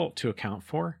difficult to account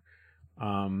for.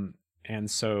 And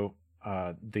so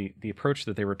the approach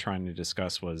that they were trying to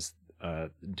discuss was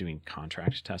doing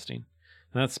contract testing.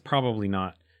 And that's probably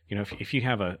not, if you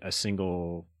have a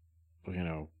single,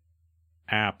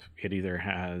 app, it either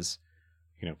has,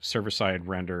 server-side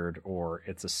rendered, or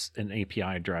it's an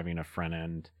API driving a front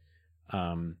end,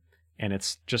 and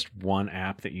it's just one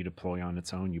app that you deploy on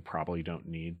its own, you probably don't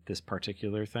need this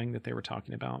particular thing that they were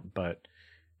talking about. But,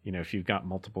 if you've got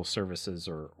multiple services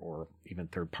or even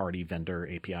third-party vendor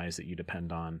APIs that you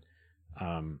depend on,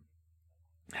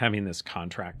 having this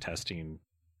contract testing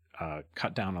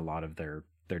cut down a lot of their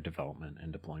development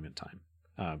and deployment time,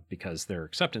 because their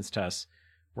acceptance tests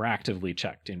were actively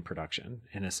checked in production.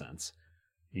 In a sense,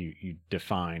 you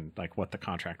define what the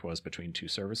contract was between two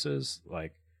services.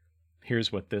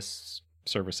 Here's what this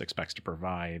service expects to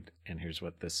provide, and here's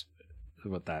what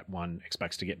that one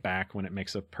expects to get back when it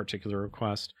makes a particular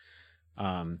request.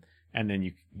 And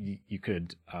then you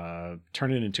could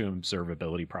turn it into an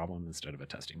observability problem instead of a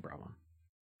testing problem.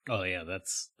 Oh yeah,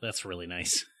 that's really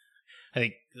nice. I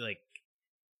think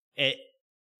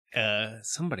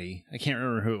somebody, I can't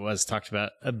remember who it was, talked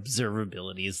about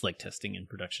observability is like testing in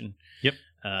production. Yep.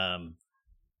 And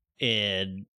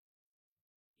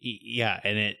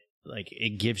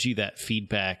it gives you that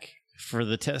feedback for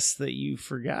the tests that you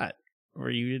forgot or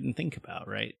you didn't think about,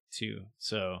 right? Too.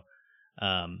 So,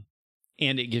 and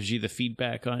it gives you the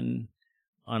feedback on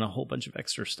a whole bunch of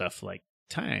extra stuff like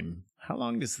time. How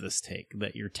long does this take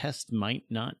that your test might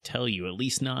not tell you, at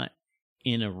least not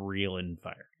in a real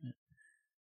environment?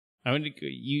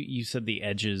 You said the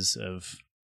edges of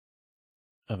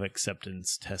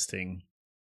acceptance testing,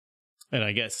 and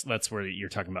I guess that's where you're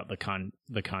talking about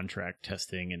the contract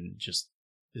testing and just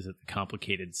Is it the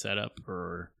complicated setup,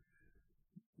 or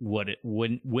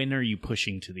when are you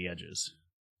pushing to the edges?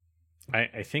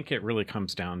 I think it really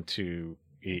comes down to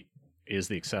is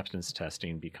the acceptance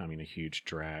testing becoming a huge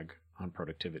drag on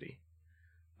productivity?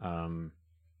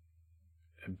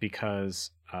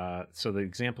 Because so the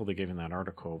example they gave in that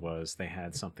article was they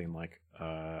had something like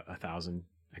 1,000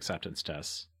 acceptance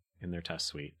tests in their test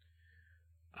suite,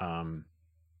 and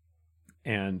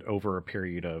over a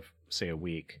period of say a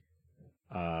week,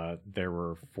 there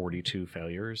were 42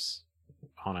 failures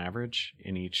on average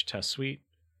in each test suite,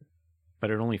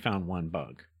 but it only found one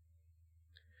bug.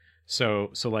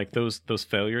 So like those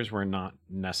failures were not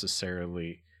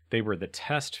necessarily, they were the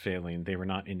test failing, they were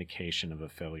not indication of a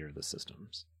failure of the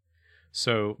systems.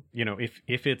 So,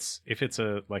 if it's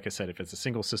a, like I said, if it's a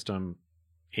single system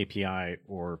API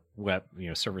or web,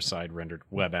 server side rendered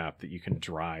web app that you can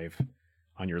drive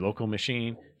on your local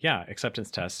machine, yeah,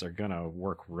 acceptance tests are going to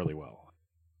work really well,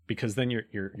 because then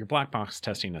you're black box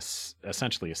testing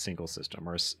essentially a single system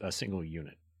or a single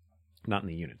unit, not in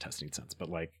the unit testing sense, but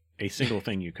like a single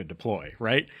thing you could deploy,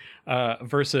 right?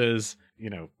 Versus,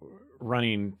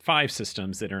 running 5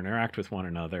 systems that interact with one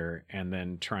another and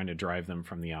then trying to drive them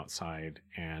from the outside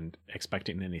and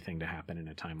expecting anything to happen in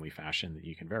a timely fashion that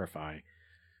you can verify.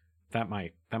 That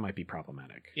might be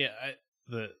problematic. Yeah,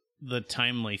 the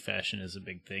timely fashion is a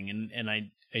big thing, and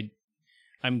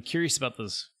I'm curious about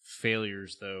those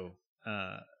failures though,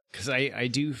 because I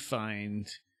do find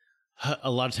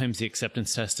a lot of times the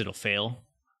acceptance test, it'll fail,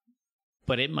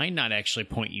 but it might not actually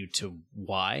point you to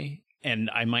why.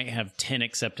 And I might have 10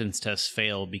 acceptance tests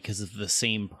fail because of the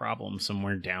same problem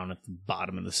somewhere down at the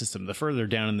bottom of the system. The further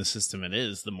down in the system it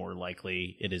is, the more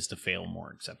likely it is to fail more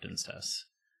acceptance tests.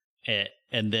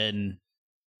 And then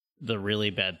the really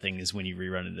bad thing is when you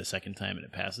rerun it a second time and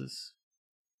it passes.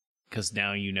 Because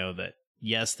now you know that,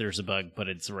 yes, there's a bug, but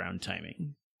it's around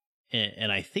timing.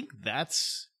 And I think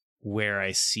that's where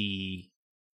I see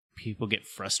people get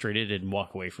frustrated and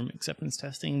walk away from acceptance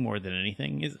testing more than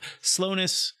anything. Is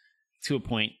slowness to a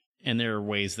point, and there are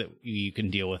ways that you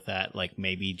can deal with that, like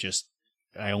maybe just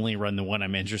I only run the one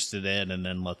I'm interested in and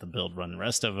then let the build run the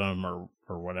rest of them or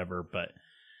whatever. But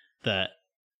that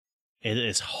it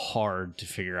is hard to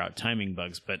figure out timing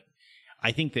bugs. But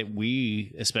I think that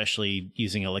we, especially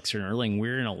using Elixir and Erlang,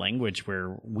 we're in a language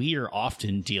where we are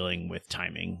often dealing with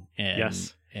timing and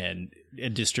yes, and a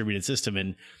distributed system.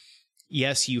 And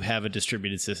yes, you have a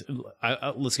distributed system.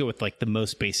 Let's go with like the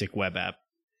most basic web app.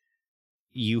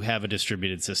 You have a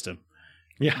distributed system.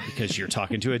 Yeah. Because you're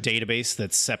talking to a database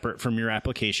that's separate from your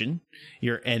application.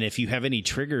 And if you have any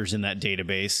triggers in that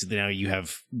database, now you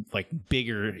have like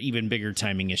even bigger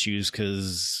timing issues,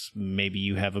 because maybe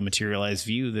you have a materialized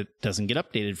view that doesn't get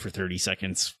updated for 30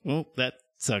 seconds. Well, that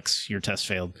sucks. Your test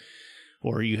failed.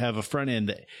 Or you have a front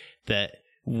end that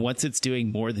once it's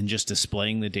doing more than just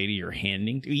displaying the data you're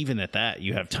handing, even at that,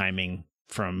 you have timing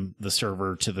from the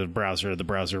server to the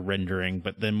browser rendering.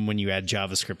 But then when you add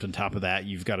JavaScript on top of that,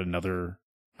 you've got another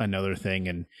thing.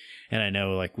 And I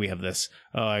know like we have this,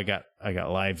 I got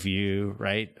live view,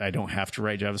 right? I don't have to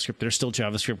write JavaScript. There's still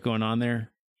JavaScript going on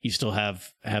there. You still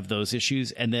have those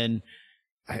issues. And then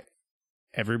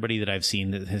everybody that I've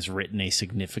seen that has written a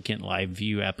significant live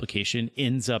view application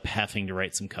ends up having to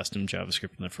write some custom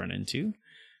JavaScript in the front end too.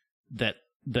 That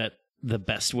the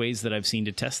best ways that I've seen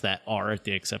to test that are at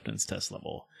the acceptance test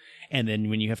level. And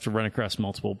then when you have to run across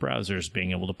multiple browsers,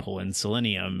 being able to pull in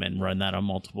Selenium and run that on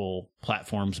multiple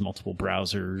platforms, multiple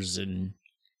browsers.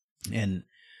 And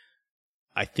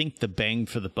I think the bang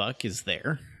for the buck is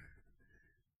there.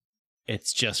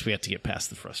 It's just we have to get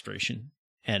past the frustration.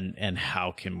 And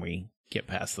how can we get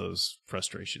past those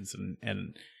frustrations?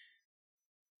 And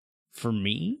for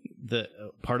me, the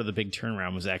part of the big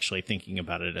turnaround was actually thinking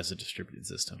about it as a distributed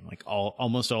system. Like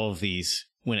almost all of these,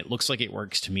 when it looks like it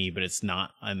works to me, but it's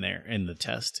not on there in the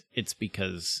test, it's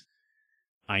because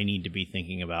I need to be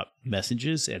thinking about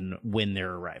messages and when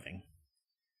they're arriving,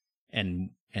 and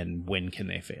when can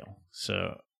they fail.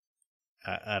 So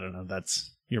I don't know.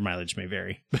 That's your mileage may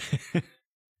vary.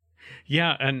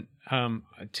 Yeah, and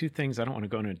 2 things. I don't want to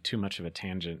go into too much of a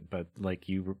tangent, but like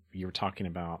you were talking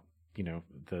about,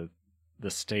 the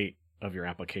state of your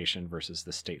application versus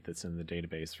the state that's in the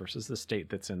database versus the state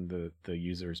that's in the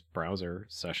user's browser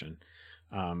session.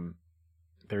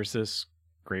 There's this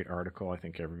great article I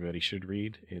think everybody should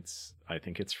read. I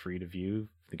think it's free to view,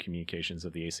 the communications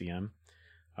of the ACM,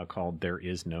 called There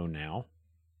Is No Now.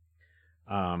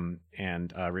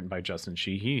 And written by Justin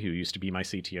Sheehy, who used to be my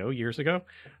CTO years ago.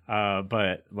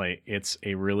 But like, it's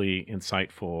a really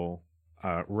insightful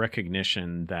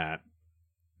recognition that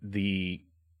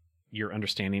your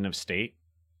understanding of state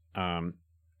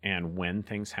and when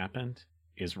things happened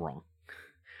is wrong.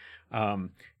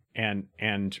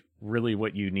 And really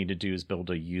what you need to do is build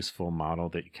a useful model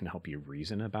that can help you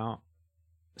reason about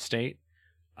state,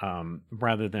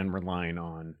 rather than relying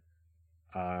on,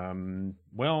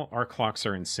 well, our clocks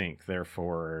are in sync,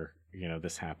 therefore,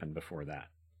 this happened before that.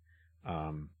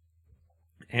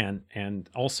 And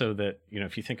also that,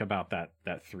 if you think about that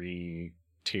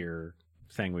 3-tier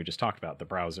thing we just talked about, the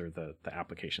browser, the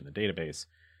application, the database,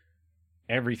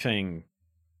 everything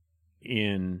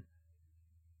in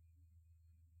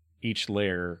each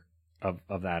layer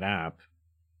of that app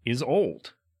is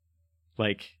old.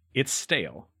 Like, it's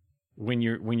stale. When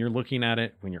you're looking at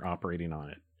it, when you're operating on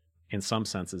it, in some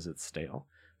senses it's stale.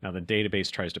 Now the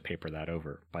database tries to paper that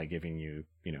over by giving you,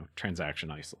 transaction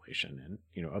isolation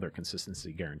and, other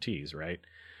consistency guarantees, right?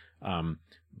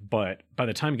 But by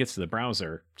the time it gets to the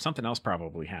browser, something else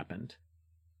probably happened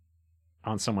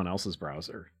on someone else's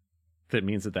browser that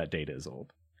means that data is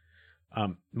old.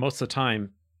 Most of the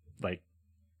time, like,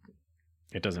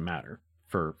 it doesn't matter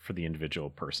for the individual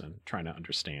person trying to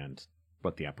understand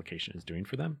what the application is doing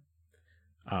for them.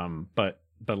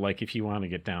 But like, if you want to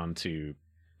get down to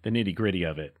the nitty gritty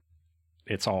of it,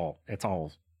 it's all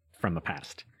from the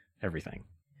past, everything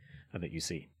that you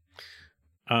see.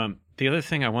 The other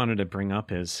thing I wanted to bring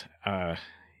up is,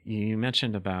 you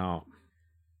mentioned about,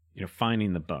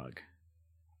 finding the bug,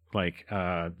 like,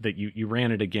 that you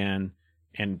ran it again,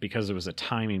 and because it was a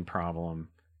timing problem,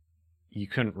 you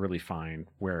couldn't really find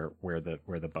where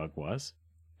the bug was.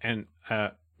 And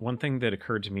one thing that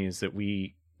occurred to me is that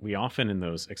we often in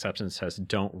those acceptance tests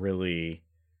don't really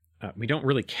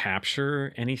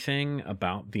capture anything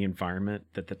about the environment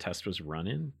that the test was run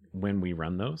in when we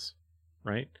run those,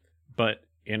 right? But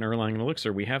in Erlang and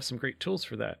Elixir, we have some great tools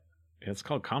for that. It's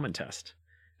called Common Test,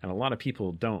 and a lot of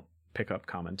people don't pick up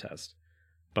Common Test.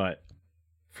 But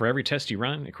for every test you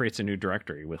run, it creates a new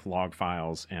directory with log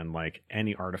files and like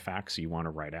any artifacts you want to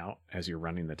write out as you're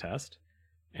running the test.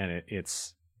 And it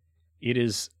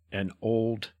is an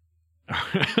old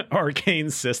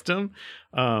arcane system,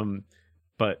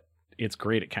 but it's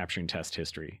great at capturing test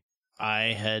history.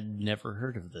 I had never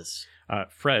heard of this.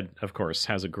 Fred, of course,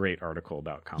 has a great article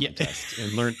about Common Test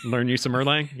and learn you some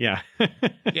Erlang. Yeah.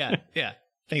 yeah.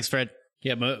 Thanks, Fred.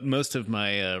 Yeah, most of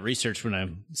my research when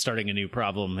I'm starting a new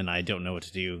problem and I don't know what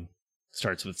to do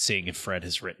starts with seeing if Fred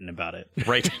has written about it.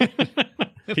 Right.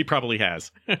 He probably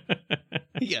has.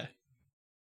 Yeah.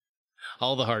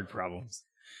 All the hard problems.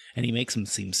 And he makes them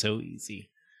seem so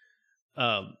easy.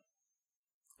 One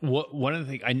of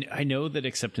the things, I know that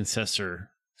acceptance tests are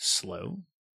slow,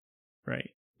 right?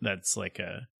 That's like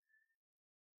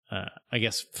I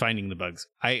guess finding the bugs.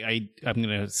 I'm going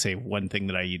to say one thing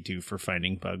that I do for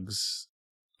finding bugs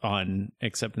on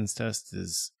acceptance tests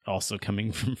is also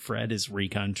coming from Fred is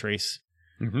recon trace.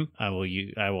 Mm-hmm.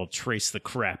 I will trace the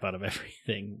crap out of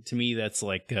everything. To me, that's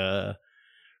like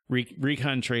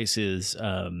recon trace is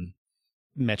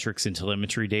metrics and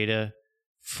telemetry data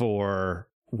for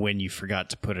when you forgot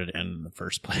to put it in the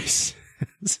first place,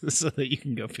 so that you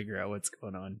can go figure out what's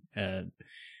going on, and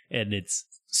it's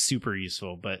super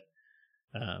useful. But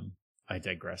I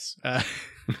digress.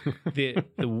 The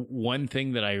one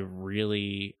thing that I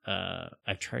really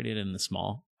I've tried it in the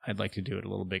small, I'd like to do it a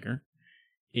little bigger,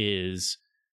 is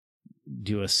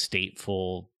do a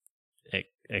stateful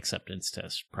acceptance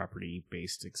test, property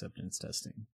based acceptance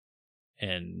testing.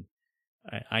 And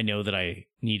I know that I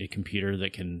need a computer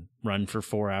that can run for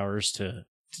 4 hours to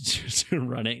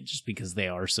run it, just because they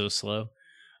are so slow.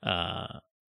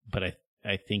 But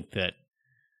I think that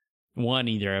one,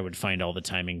 either I would find all the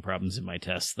timing problems in my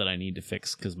tests that I need to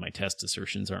fix because my test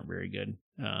assertions aren't very good.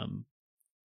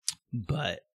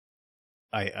 But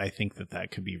I think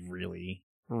that could be really,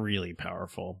 really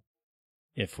powerful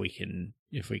if we can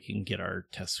get our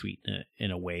test suite in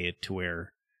a way to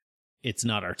where it's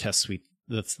not our test suite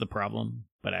that's the problem,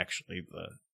 but actually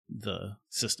the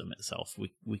system itself.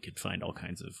 We could find all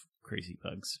kinds of crazy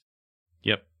bugs.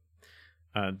 Yep.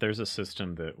 There's a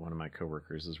system that one of my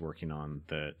coworkers is working on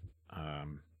that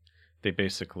they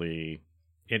basically,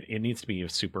 it needs to be a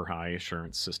super high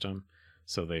assurance system.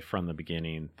 So they, from the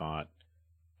beginning, thought,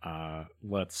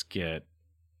 let's get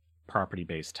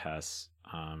property-based tests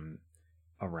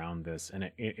around this. And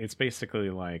it's basically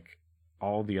like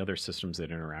all the other systems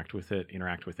that interact with it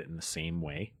in the same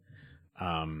way.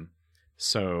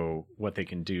 So what they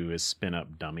can do is spin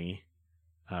up dummy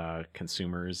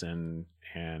consumers and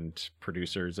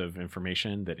producers of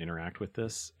information that interact with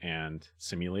this and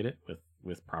simulate it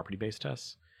with property-based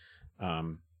tests.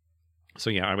 So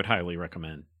yeah, I would highly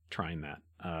recommend trying that.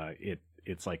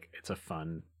 It's a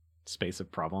fun space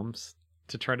of problems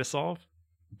to try to solve,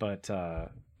 but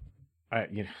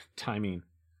timing.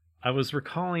 I was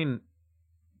recalling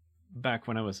back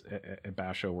when I was at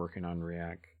Basho working on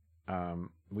React,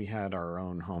 we had our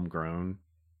own homegrown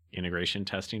integration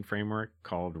testing framework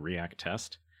called React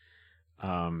Test.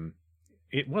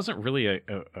 It wasn't really a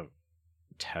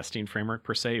testing framework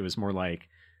per se. It was more like,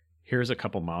 here's a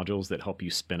couple modules that help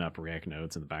you spin up React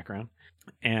nodes in the background.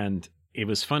 And it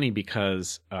was funny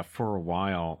because for a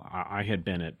while, I had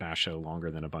been at Basho longer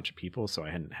than a bunch of people, so I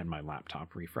hadn't had my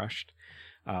laptop refreshed.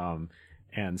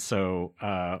 And so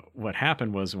what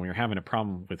happened was when we were having a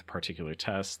problem with a particular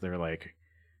test, they're like,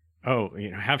 oh,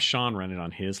 have Sean run it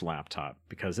on his laptop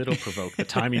because it'll provoke the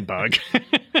timing bug.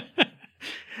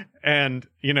 And,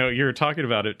 you're talking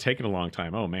about it taking a long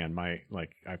time. Oh, man, I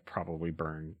probably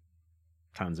burned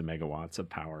tons of megawatts of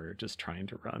power just trying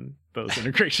to run those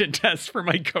integration tests for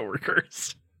my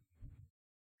coworkers.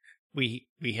 We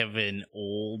have an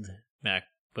old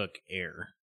MacBook Air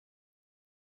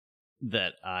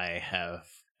that I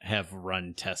have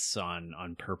run tests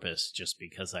on purpose just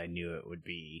because I knew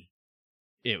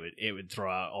it would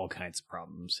throw out all kinds of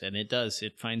problems, and it does.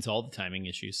 It finds all the timing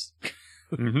issues.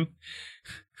 Mm-hmm.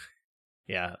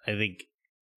 Yeah, I think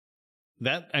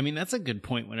that's a good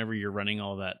point whenever you're running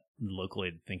all that locally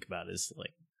to think about is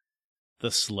like the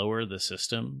slower the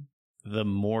system, the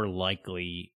more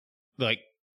likely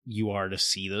you are to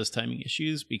see those timing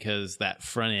issues because that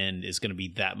front end is going to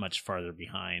be that much farther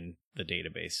behind the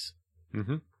database.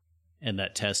 Mm-hmm. And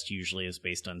that test usually is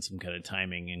based on some kind of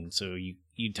timing. And so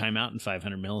you time out in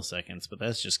 500 milliseconds, but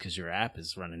that's just because your app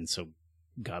is running so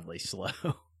godly slow.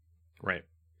 Right.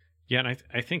 Yeah, and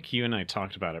I think you and I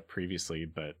talked about it previously,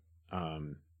 but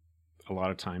a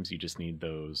lot of times you just need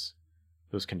those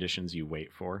conditions you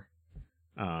wait for.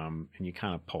 And you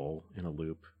kind of pull in a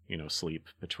loop, sleep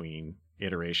between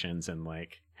iterations and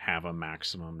have a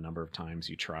maximum number of times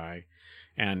you try.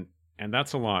 And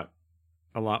that's a lot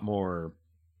more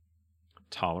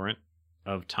tolerant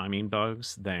of timing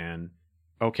bugs than,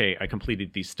 okay, I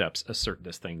completed these steps, assert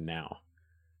this thing now.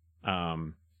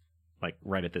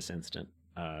 Right at this instant.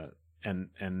 And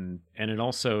it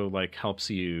also helps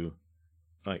you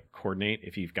coordinate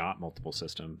if you've got multiple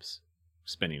systems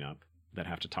spinning up that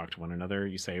have to talk to one another.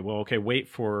 You say, well, okay, wait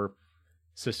for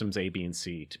systems A, B, and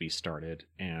C to be started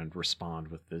and respond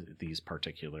with these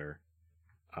particular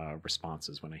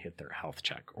responses when I hit their health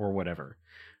check or whatever.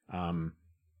 And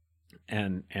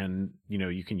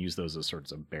you can use those as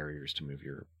sorts of barriers to move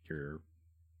your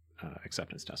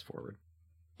acceptance test forward.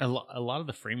 A lot of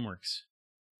the frameworks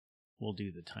will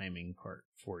do the timing part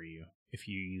for you if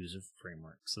you use a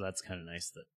framework. So that's kind of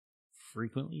nice that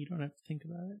frequently you don't have to think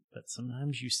about it, but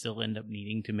sometimes you still end up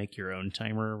needing to make your own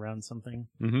timer around something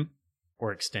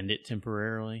or extend it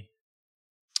temporarily.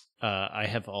 I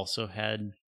have also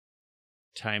had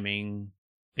timing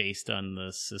based on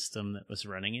the system that was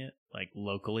running it.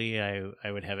 Locally,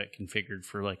 I would have it configured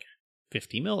for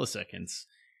 50 milliseconds.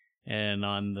 And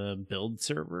on the build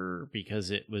server, because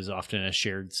it was often a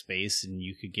shared space and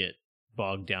you could get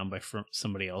bogged down by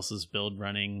somebody else's build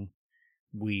running,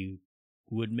 we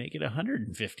would make it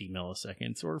 150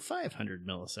 milliseconds or 500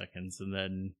 milliseconds. And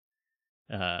then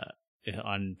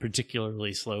on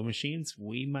particularly slow machines,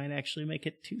 we might actually make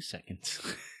it 2 seconds,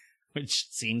 which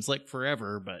seems like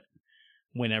forever. But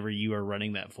whenever you are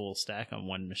running that full stack on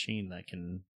one machine, that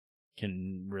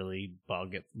can really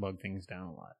bog things down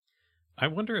a lot. I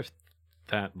wonder if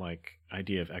that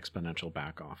idea of exponential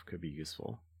back off could be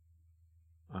useful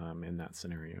in that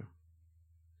scenario.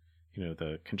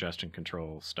 The congestion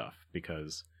control stuff,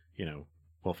 because,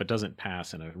 well, if it doesn't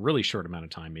pass in a really short amount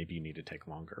of time, maybe you need to take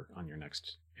longer on your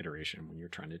next iteration when you're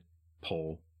trying to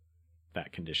pull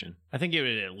that condition. I think it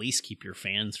would at least keep your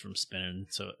fans from spinning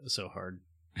so hard.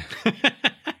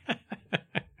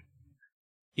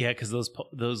 Yeah, because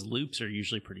those loops are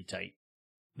usually pretty tight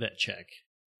that check.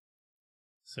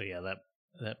 So yeah,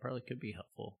 that probably could be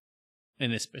helpful.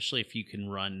 And especially if you can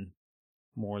run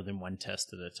more than one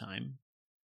test at a time,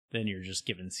 then you're just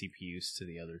giving CPUs to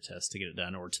the other test to get it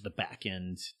done, or to the back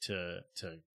end to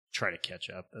try to catch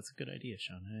up. That's a good idea,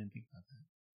 Sean. I didn't think about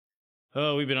that.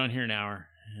 Oh, we've been on here an hour,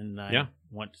 and I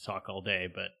want to talk all day,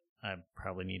 but I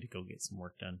probably need to go get some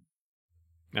work done.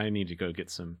 I need to go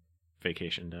get some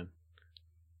vacation done.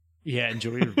 Yeah,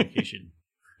 enjoy your vacation.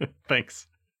 Thanks.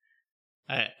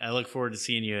 I look forward to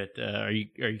seeing you at. Are you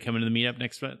coming to the meetup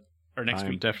next month or next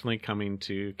week? I'm definitely coming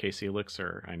to KC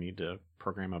Elixir. I need to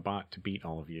program a bot to beat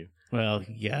all of you. Well,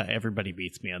 yeah, everybody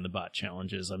beats me on the bot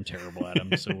challenges. I'm terrible at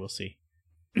them, so we'll see.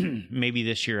 Maybe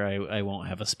this year I won't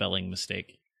have a spelling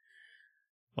mistake.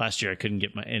 Last year I couldn't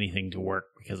get anything to work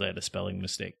because I had a spelling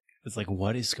mistake. It's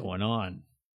what is going on?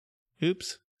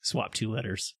 Oops, swap 2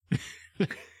 letters.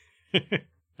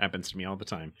 Happens to me all the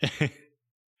time.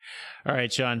 All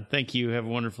right, Sean. Thank you. Have a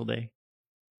wonderful day.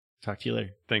 Talk to you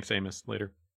later. Thanks, Amos.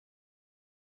 Later.